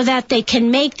so that they can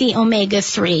make the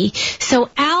omega-3. So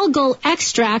algal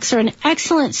extracts are an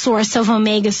excellent source of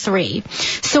omega-3.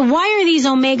 So why are these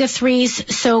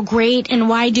omega-3s so great, and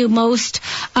why do most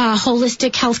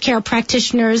holistic healthcare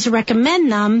practitioners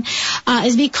recommend them?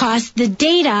 Is because the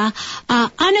data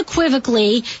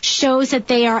unequivocally shows that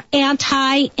they are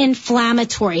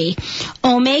anti-inflammatory.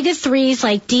 Omega-3s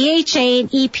like DHA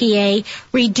and EPA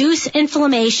reduce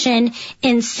inflammation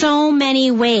in so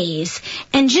many ways.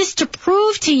 And just to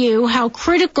prove to you how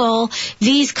critical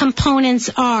these components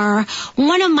are,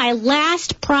 one of my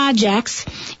last projects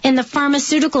in the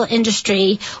pharmaceutical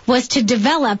industry was to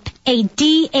develop a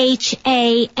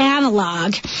DHA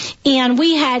analog. And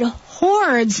we had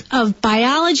hordes of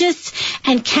biologists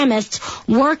and chemists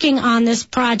working on this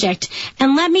project.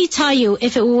 And let me tell you,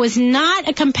 if it was not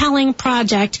a compelling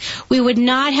project, we would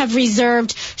not have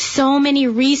reserved so many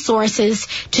resources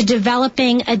to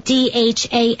developing a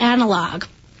DHA analog.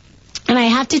 And I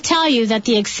have to tell you that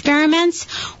the experiments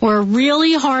were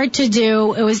really hard to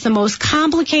do. It was the most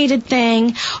complicated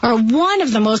thing, or one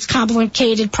of the most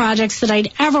complicated projects that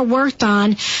I'd ever worked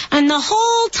on. And the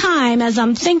whole time, as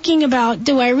I'm thinking about,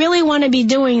 do I really want to be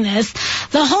doing this?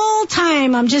 The whole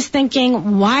time I'm just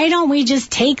thinking, why don't we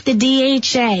just take the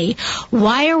DHA?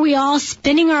 Why are we all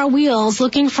spinning our wheels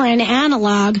looking for an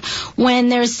analog when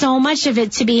there's so much of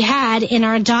it to be had in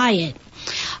our diet?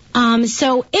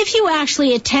 So if you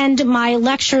actually attend my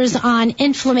lectures on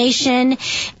inflammation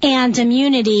and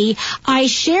immunity, I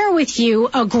share with you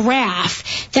a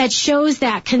graph that shows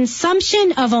that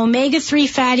consumption of omega-3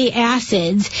 fatty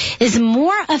acids is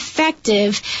more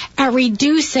effective at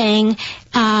reducing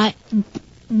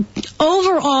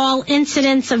overall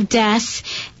incidence of death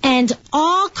and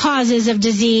all causes of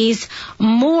disease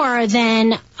more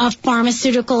than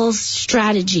pharmaceutical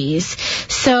strategies.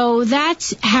 So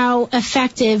that's how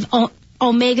effective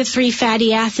omega-3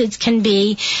 fatty acids can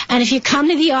be. And if you come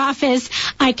to the office,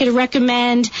 I could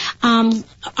recommend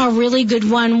a really good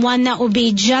one that will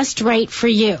be just right for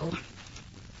you.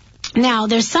 Now,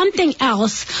 there's something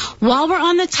else. While we're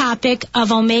on the topic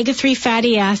of omega-3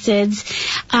 fatty acids,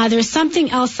 there's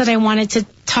something else that I wanted to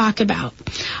talk about.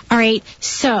 All right,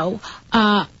 so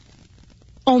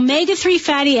omega-3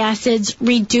 fatty acids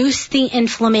reduce the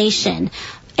inflammation.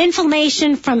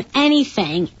 Inflammation from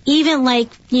anything, even like,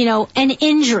 an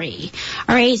injury.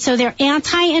 All right, so they're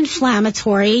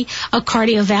anti-inflammatory. A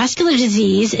cardiovascular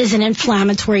disease is an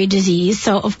inflammatory disease.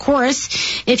 So, of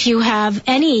course, if you have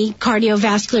any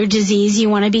cardiovascular disease, you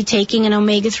want to be taking an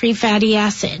omega-3 fatty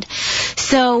acid.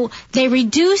 So they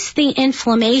reduce the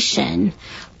inflammation.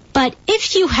 But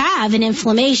if you have an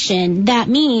inflammation, that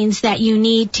means that you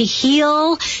need to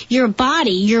heal your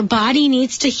body. Your body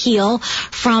needs to heal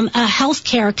from a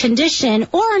healthcare condition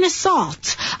or an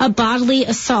assault, a bodily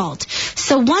assault.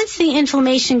 So once the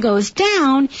inflammation goes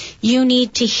down, you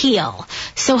need to heal.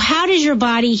 So how does your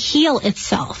body heal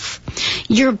itself?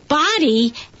 Your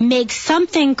body makes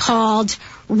something called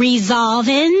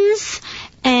resolvins.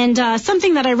 And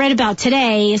something that I read about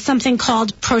today is something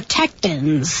called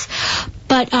protectins.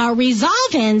 But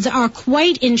resolvins are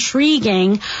quite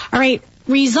intriguing. All right,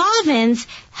 resolvins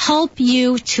help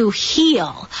you to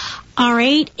heal. All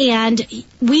right, and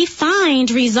we find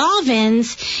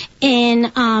resolvins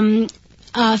in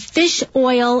fish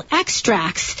oil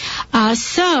extracts.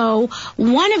 So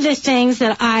one of the things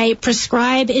that I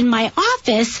prescribe in my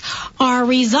office are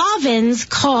resolvins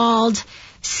called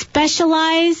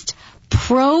specialized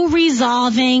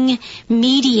pro-resolving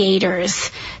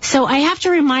mediators. So I have to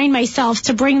remind myself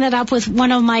to bring that up with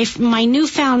one of my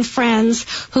newfound friends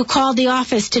who called the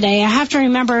office today. I have to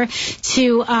remember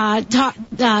to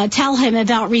tell him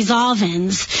about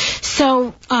Resolvins.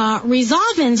 So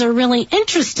Resolvins are really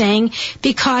interesting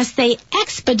because they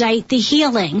expedite the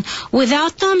healing.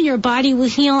 Without them, your body will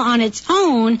heal on its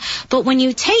own, but when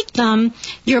you take them,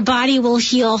 your body will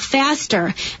heal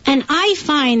faster. And I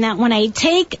find that when I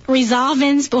take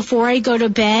Resolvins before I go to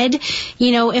bed,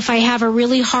 if I have a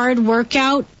really hard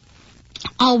workout,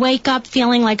 I'll wake up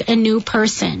feeling like a new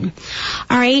person.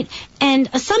 All right? And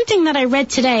something that I read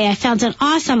today, I found an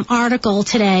awesome article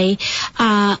today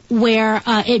where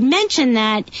it mentioned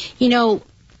that,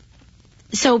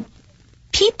 so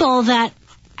people that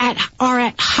are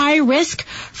at high risk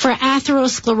for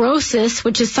atherosclerosis,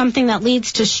 which is something that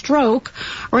leads to stroke,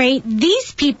 right?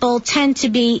 These people tend to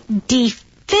be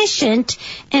deficient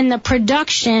in the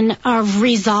production of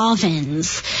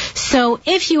Resolvins. So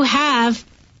if you've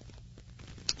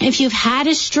had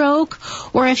a stroke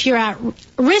or if you're at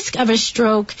risk of a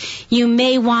stroke, you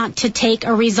may want to take a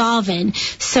Resolvin.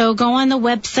 So go on the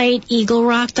website,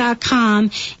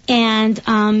 eaglerock.com, and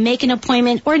make an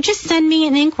appointment or just send me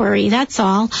an inquiry. That's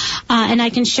all. And I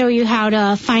can show you how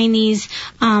to find these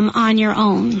on your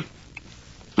own.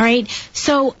 All right.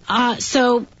 So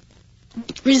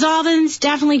Resolvins,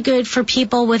 definitely good for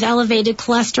people with elevated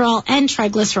cholesterol and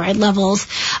triglyceride levels.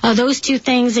 Those two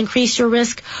things increase your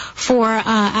risk for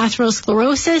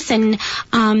atherosclerosis, and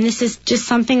this is just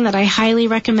something that I highly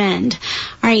recommend.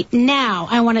 All right, now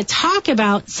I want to talk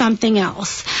about something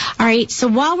else. All right, so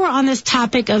while we're on this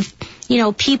topic of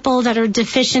people that are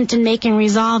deficient in making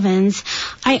Resolvins,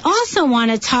 I also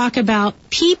want to talk about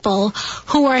people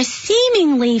who are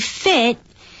seemingly fit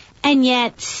and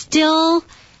yet still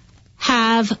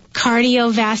have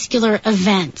cardiovascular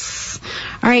events.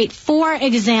 All right, for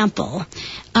example,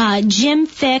 Jim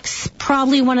Fixx,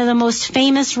 probably one of the most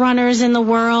famous runners in the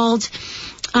world,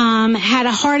 had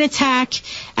a heart attack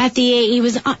at the age, he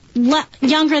was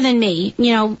younger than me,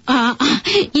 in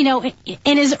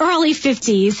his early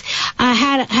 50s,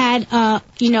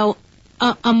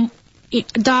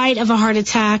 died of a heart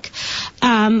attack.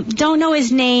 Don't know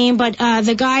his name, but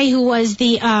the guy who was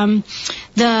the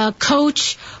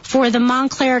coach for the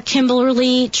Montclair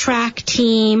Kimberly track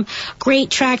team, great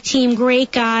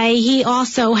guy. He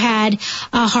also had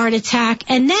a heart attack.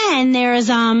 And then there's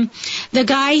the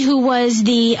guy who was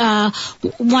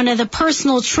one of the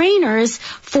personal trainers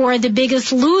for The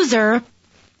Biggest Loser.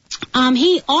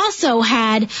 He also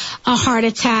had a heart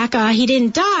attack. He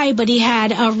didn't die, but he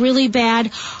had a really bad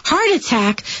heart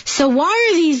attack. So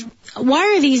why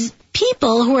are these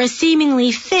people who are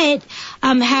seemingly fit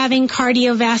having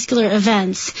cardiovascular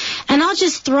events? And I'll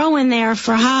just throw in there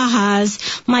for ha-has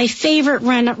my favorite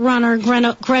runner,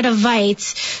 Greta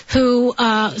Weitz, who,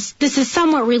 this is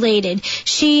somewhat related.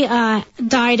 She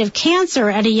died of cancer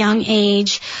at a young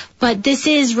age, but this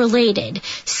is related.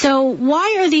 So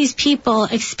why are these people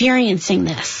experiencing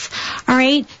this? All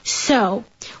right, so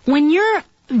when you're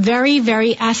very,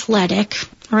 very athletic,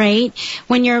 right?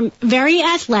 When you're very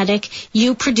athletic,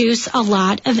 you produce a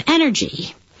lot of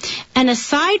energy. And a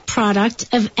side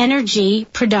product of energy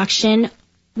production,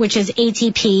 which is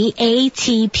ATP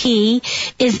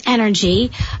is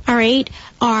energy, all right?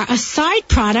 Or a side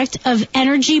product of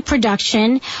energy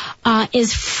production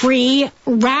is free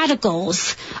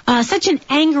radicals. Such an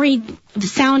angry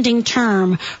sounding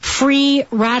term, free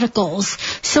radicals.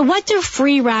 So what do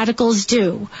free radicals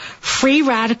do? Free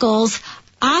radicals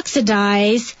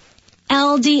oxidize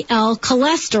LDL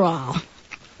cholesterol.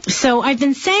 So I've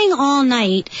been saying all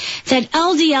night that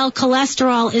LDL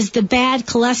cholesterol is the bad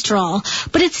cholesterol,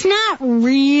 but it's not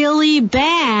really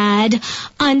bad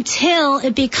until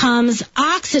it becomes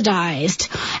oxidized.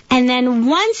 And then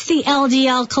once the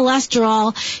LDL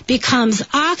cholesterol becomes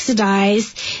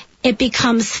oxidized, it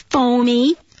becomes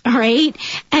foamy. All right,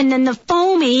 and then the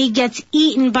foamy gets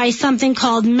eaten by something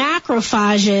called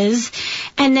macrophages,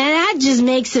 and then that just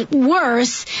makes it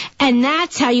worse, and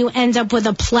that's how you end up with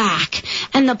a plaque.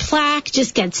 And the plaque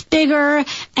just gets bigger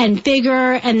and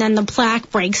bigger, and then the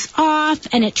plaque breaks off,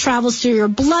 and it travels through your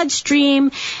bloodstream,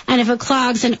 and if it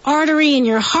clogs an artery in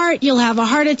your heart, you'll have a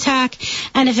heart attack,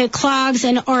 and if it clogs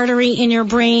an artery in your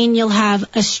brain, you'll have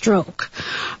a stroke.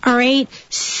 All right,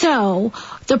 so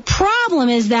the problem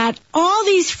is that all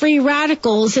these free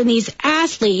radicals in these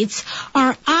athletes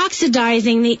are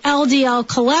oxidizing the LDL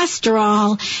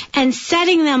cholesterol and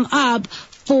setting them up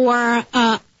for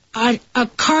a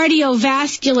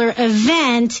cardiovascular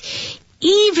event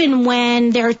even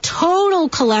when their total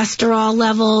cholesterol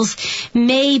levels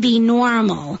may be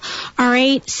normal. All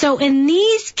right. So in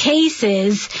these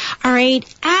cases, all right,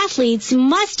 athletes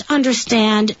must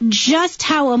understand just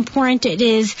how important it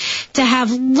is to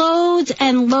have loads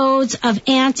and loads of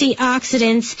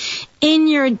antioxidants in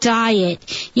your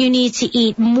diet. You need to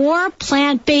eat more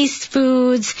plant-based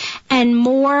foods and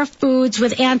more foods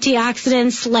with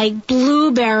antioxidants like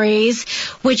blueberries,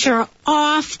 which are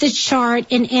off the chart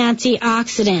in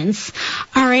antioxidants.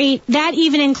 All right. That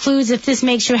even includes, if this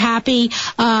makes you happy,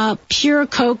 pure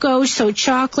cocoa, so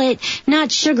chocolate,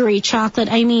 not sugary chocolate.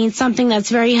 I mean something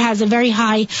that's has a very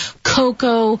high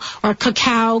cocoa or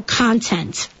cacao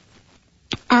content.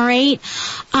 All right.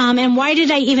 And why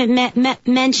did I even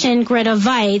mention Greta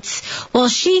Weitz? Well,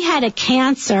 she had a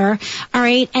cancer. All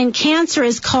right. And cancer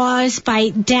is caused by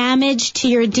damage to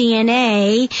your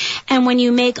DNA. And when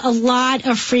you make a lot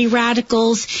of free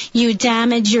radicals, you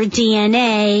damage your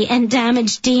DNA. And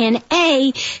damaged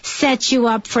DNA sets you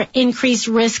up for increased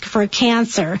risk for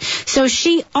cancer. So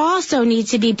she also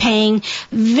needs to be paying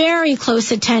very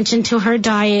close attention to her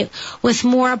diet with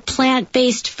more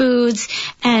plant-based foods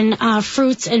and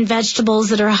fruits and vegetables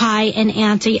that are high in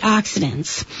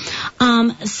antioxidants.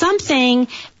 Something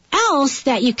else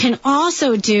that you can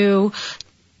also do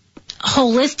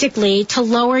holistically to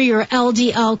lower your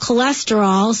LDL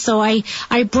cholesterol, so I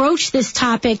broached this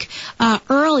topic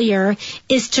earlier,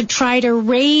 is to try to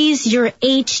raise your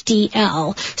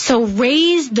HDL. So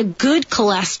raise the good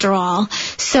cholesterol.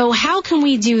 So how can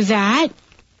we do that?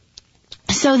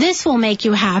 So this will make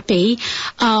you happy.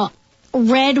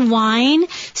 Red wine,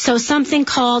 so something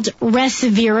called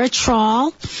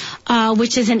resveratrol,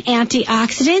 which is an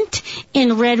antioxidant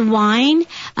in red wine,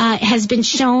 has been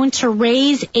shown to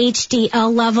raise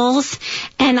HDL levels.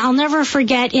 And I'll never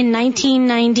forget, in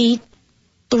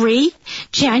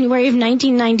January of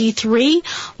 1993,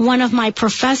 one of my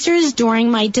professors,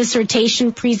 during my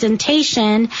dissertation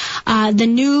presentation, the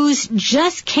news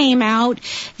just came out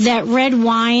that red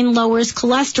wine lowers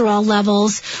cholesterol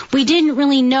levels. We didn't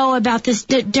really know about this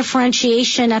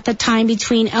differentiation at the time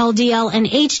between LDL and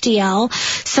HDL.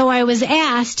 So I was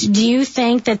asked, do you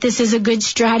think that this is a good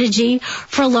strategy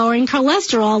for lowering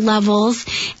cholesterol levels?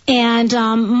 And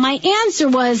my answer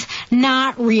was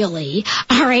not really.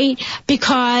 All right,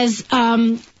 because it's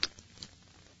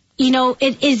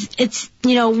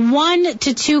 1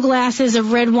 to 2 glasses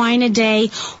of red wine a day.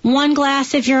 1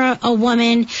 glass if you're a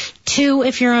woman, 2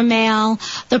 if you're a male.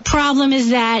 The problem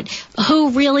is that who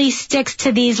really sticks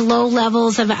to these low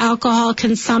levels of alcohol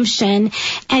consumption?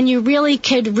 And you really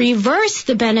could reverse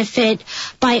the benefit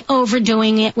by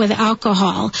overdoing it with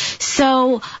alcohol.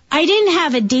 So I didn't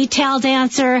have a detailed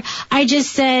answer. I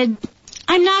just said,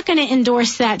 I'm not going to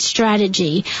endorse that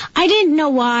strategy. I didn't know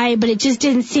why, but it just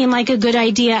didn't seem like a good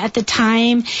idea at the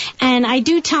time. And I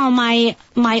do tell my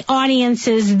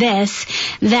audiences this,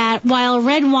 that while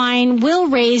red wine will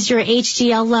raise your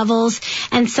HDL levels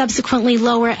and subsequently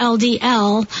lower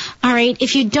LDL, all right,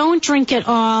 if you don't drink it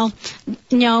all,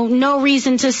 no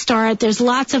reason to start. There's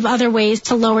lots of other ways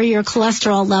to lower your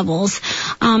cholesterol levels.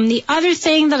 The other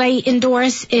thing that I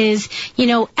endorse is,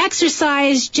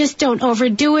 exercise. Just don't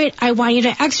overdo it. I want you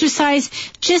to exercise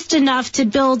just enough to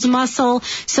build muscle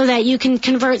so that you can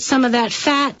convert some of that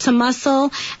fat to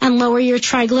muscle and lower your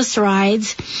triglycerides.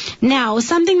 Now,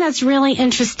 something that's really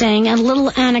interesting and a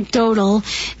little anecdotal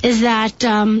is that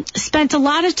spent a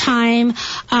lot of time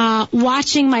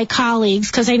watching my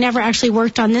colleagues, because I never actually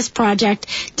worked on this project,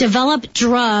 develop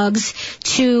drugs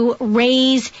to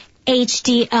raise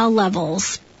HDL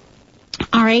levels.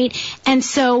 All right. And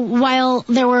so while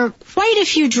there were quite a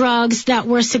few drugs that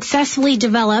were successfully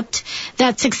developed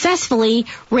that successfully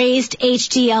raised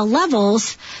HDL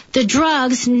levels, the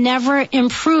drugs never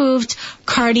improved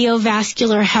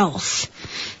cardiovascular health.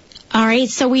 All right.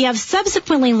 So we have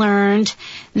subsequently learned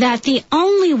that the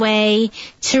only way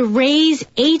to raise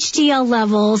HDL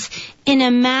levels in a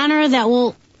manner that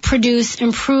will produce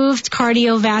improved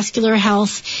cardiovascular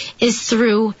health is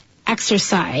through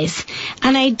exercise.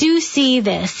 And I do see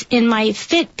this in my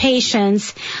fit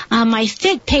patients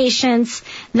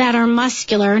that are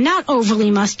muscular, not overly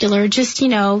muscular, just,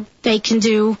 they can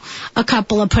do a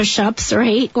couple of push-ups,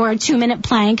 right, or a 2-minute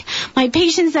plank. My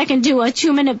patients that can do a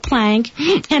 2-minute plank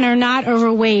and are not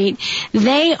overweight,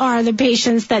 they are the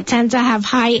patients that tend to have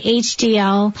high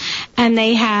HDL and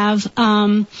they have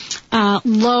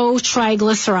low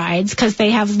triglycerides because they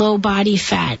have low body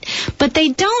fat. But they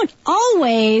don't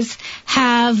always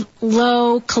have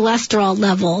low cholesterol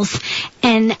levels.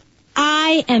 And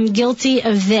I am guilty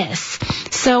of this.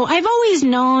 So I've always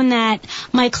known that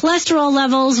my cholesterol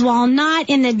levels, while not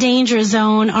in the danger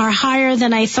zone, are higher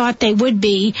than I thought they would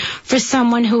be for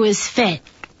someone who is fit.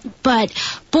 But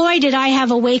boy, did I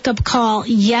have a wake-up call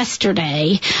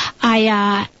yesterday.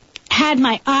 I had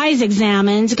my eyes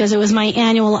examined because it was my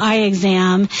annual eye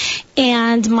exam,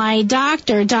 and my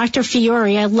doctor, Dr.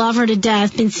 Fiore, I love her to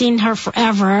death, been seeing her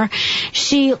forever.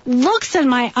 She looks at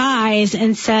my eyes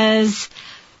and says,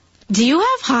 "Do you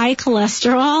have high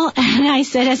cholesterol?" And I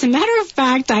said, "As a matter of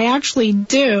fact, I actually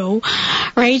do."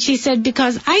 Right? She said,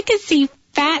 "Because I could see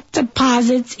fat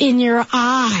deposits in your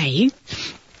eye."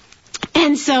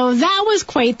 And so that was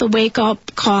quite the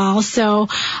wake-up call. So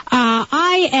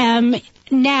I am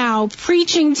now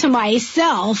preaching to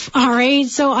myself, all right?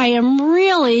 So I am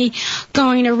really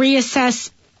going to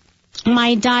reassess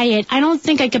my diet. I don't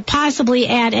think I could possibly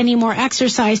add any more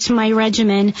exercise to my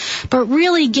regimen, but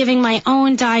really giving my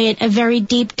own diet a very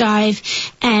deep dive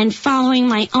and following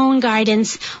my own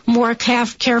guidance more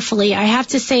carefully. I have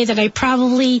to say that I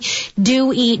probably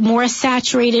do eat more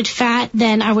saturated fat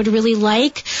than I would really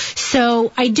like.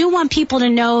 So I do want people to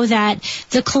know that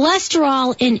the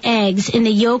cholesterol in eggs, in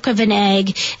the yolk of an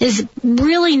egg, is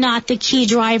really not the key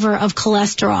driver of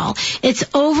cholesterol. It's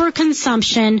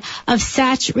overconsumption of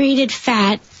saturated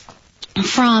fat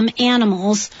from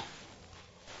animals.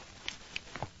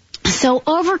 So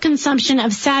overconsumption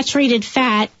of saturated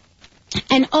fat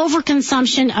and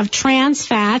overconsumption of trans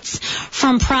fats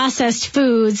from processed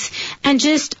foods and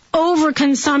just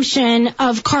overconsumption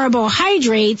of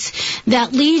carbohydrates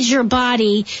that leads your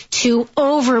body to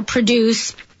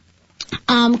overproduce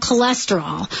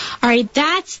cholesterol. All right,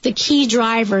 that's the key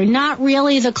driver, not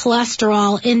really the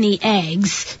cholesterol in the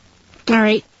eggs. All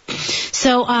right.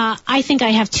 So I think I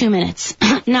have 2 minutes,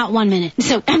 not 1 minute.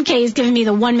 So MK is giving me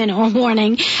the 1 minute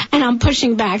warning, and I'm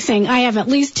pushing back, saying I have at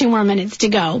least 2 more minutes to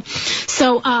go.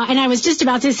 So, and I was just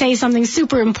about to say something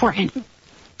super important.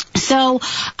 So,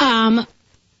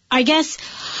 I guess,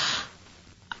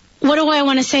 what do I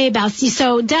want to say about this?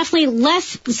 So definitely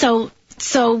less, so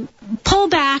pull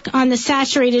back on the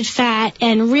saturated fat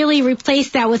and really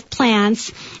replace that with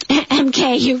plants.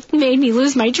 MK, you made me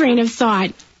lose my train of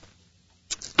thought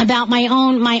about my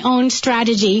own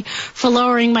strategy for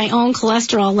lowering my own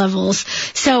cholesterol levels.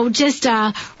 So just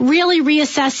really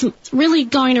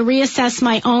going to reassess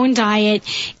my own diet,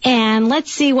 and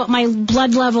let's see what my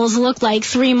blood levels look like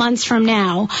 3 months from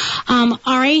now. All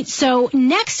right, so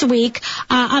next week,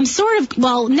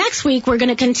 next week we're going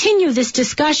to continue this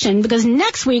discussion, because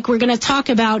next week we're going to talk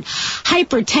about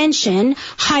hypertension,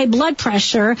 high blood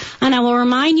pressure, and I will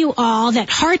remind you all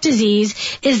that heart disease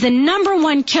is the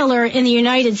 #1 killer in the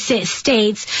United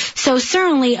States, so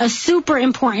certainly a super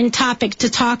important topic to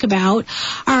talk about.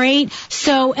 All right,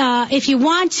 so if you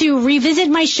want to revisit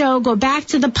my show, go back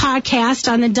to the podcast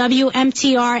on the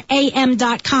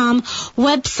WMTRAM.com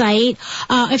website.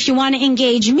 If you want to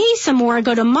engage me some more,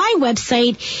 go to my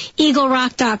website,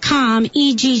 EagleRock.com,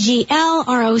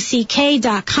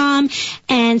 EGGLROCK.com.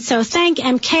 And so thank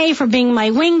MK for being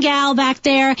my wing gal back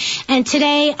there. And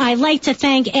today I'd like to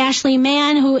thank Ashley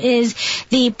Mann, who is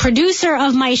the producer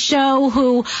of my show,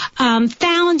 who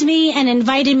found me and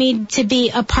invited me to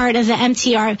be a part of the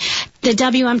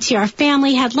WMTR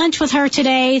family. Had lunch with her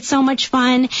today. It's so much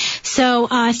fun. So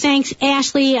thanks,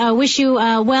 Ashley. Wish you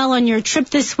well on your trip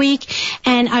this week.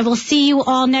 And I will see you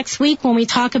all next week when we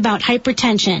talk about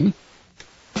hypertension.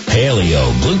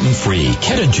 Paleo, gluten-free,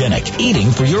 ketogenic,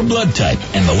 eating for your blood type,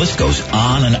 and the list goes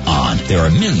on and on. There are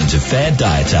millions of fad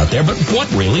diets out there, but what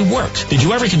really works? Did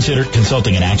you ever consider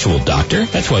consulting an actual doctor?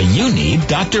 That's why you need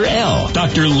Dr. L.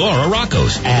 Dr. Laura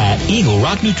Rockos at Eagle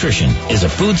Rock Nutrition is a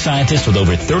food scientist with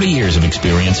over 30 years of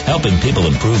experience helping people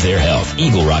improve their health.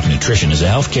 Eagle Rock Nutrition is a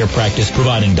healthcare practice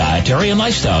providing dietary and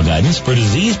lifestyle guidance for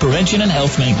disease prevention and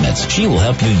health maintenance. She will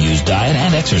help you use diet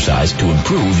and exercise to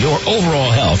improve your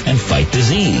overall health and fight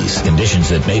disease. Conditions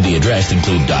that may be addressed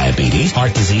include diabetes,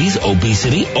 heart disease,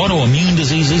 obesity, autoimmune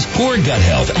diseases, poor gut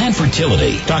health, and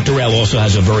fertility. Dr. L also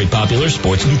has a very popular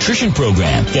sports nutrition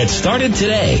program. Get started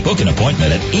today. Book an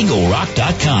appointment at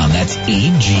EagleRock.com. That's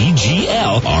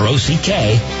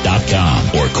EGGLROCK.com.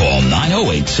 Or call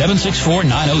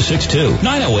 908-764-9062.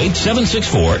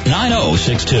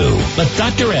 908-764-9062. Let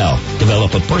Dr. L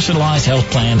develop a personalized health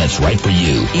plan that's right for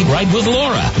you. Eat right with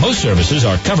Laura. Most services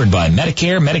are covered by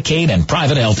Medicare, Medicaid, and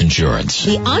private health health insurance.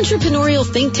 The Entrepreneurial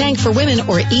Think Tank for Women,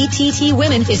 or ETT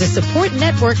Women, is a support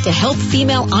network to help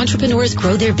female entrepreneurs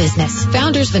grow their business.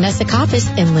 Founders Vanessa Coppis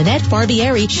and Lynette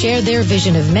Barbieri share their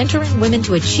vision of mentoring women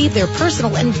to achieve their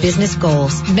personal and business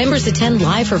goals. Members attend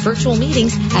live or virtual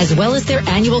meetings as well as their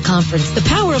annual conference, The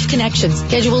Power of Connections,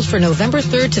 scheduled for November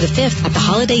 3rd to the 5th at the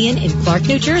Holiday Inn in Clark,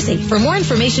 New Jersey. For more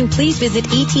information, please visit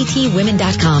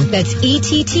ettwomen.com. That's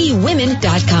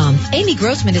ettwomen.com. Amy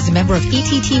Grossman is a member of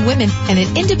ETT Women and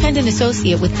an independent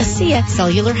associate with ASEA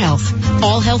Cellular Health.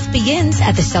 All health begins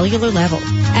at the cellular level.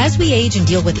 As we age and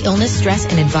deal with illness, stress,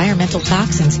 and environmental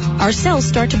toxins, our cells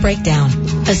start to break down.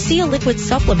 ASEA Liquid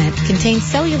Supplement contains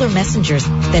cellular messengers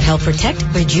that help protect,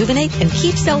 rejuvenate, and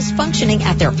keep cells functioning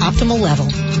at their optimal level.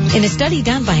 In a study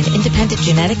done by an independent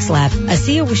genetics lab,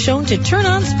 ASEA was shown to turn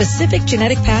on specific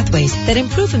genetic pathways that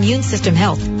improve immune system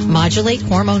health, modulate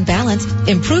hormone balance,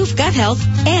 improve gut health,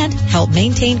 and help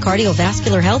maintain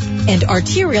cardiovascular health and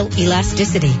arterial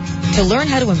elasticity. To learn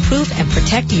how to improve and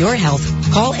protect your health,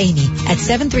 call Amy at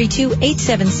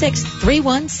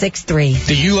 732-876-3163.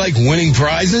 Do you like winning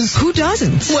prizes? Who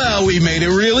doesn't? Well, we made it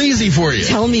real easy for you.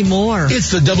 Tell me more.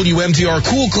 It's the WMTR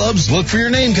Cool Club's Look for Your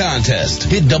Name contest.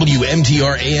 Hit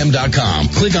WMTRAM.com,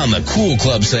 click on the Cool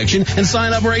Club section, and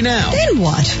sign up right now. Then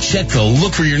what? Check the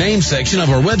Look for Your Name section of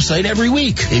our website every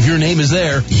week. If your name is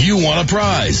there, you want a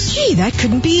prize. Gee, that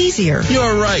couldn't be easier.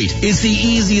 You're right. It's the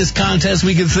easiest contest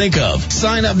we could think of.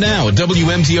 Sign up now at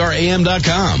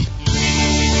WMTRAM.com.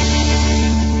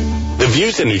 The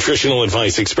views and nutritional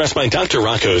advice expressed by Dr.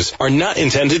 Rockos are not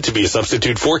intended to be a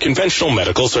substitute for conventional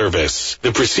medical service.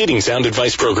 The preceding sound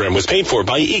advice program was paid for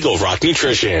by Eagle Rock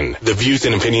Nutrition. The views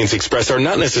and opinions expressed are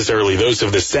not necessarily those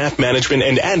of the staff, management,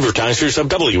 and advertisers of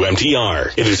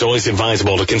WMTR. It is always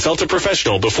advisable to consult a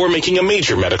professional before making a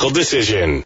major medical decision.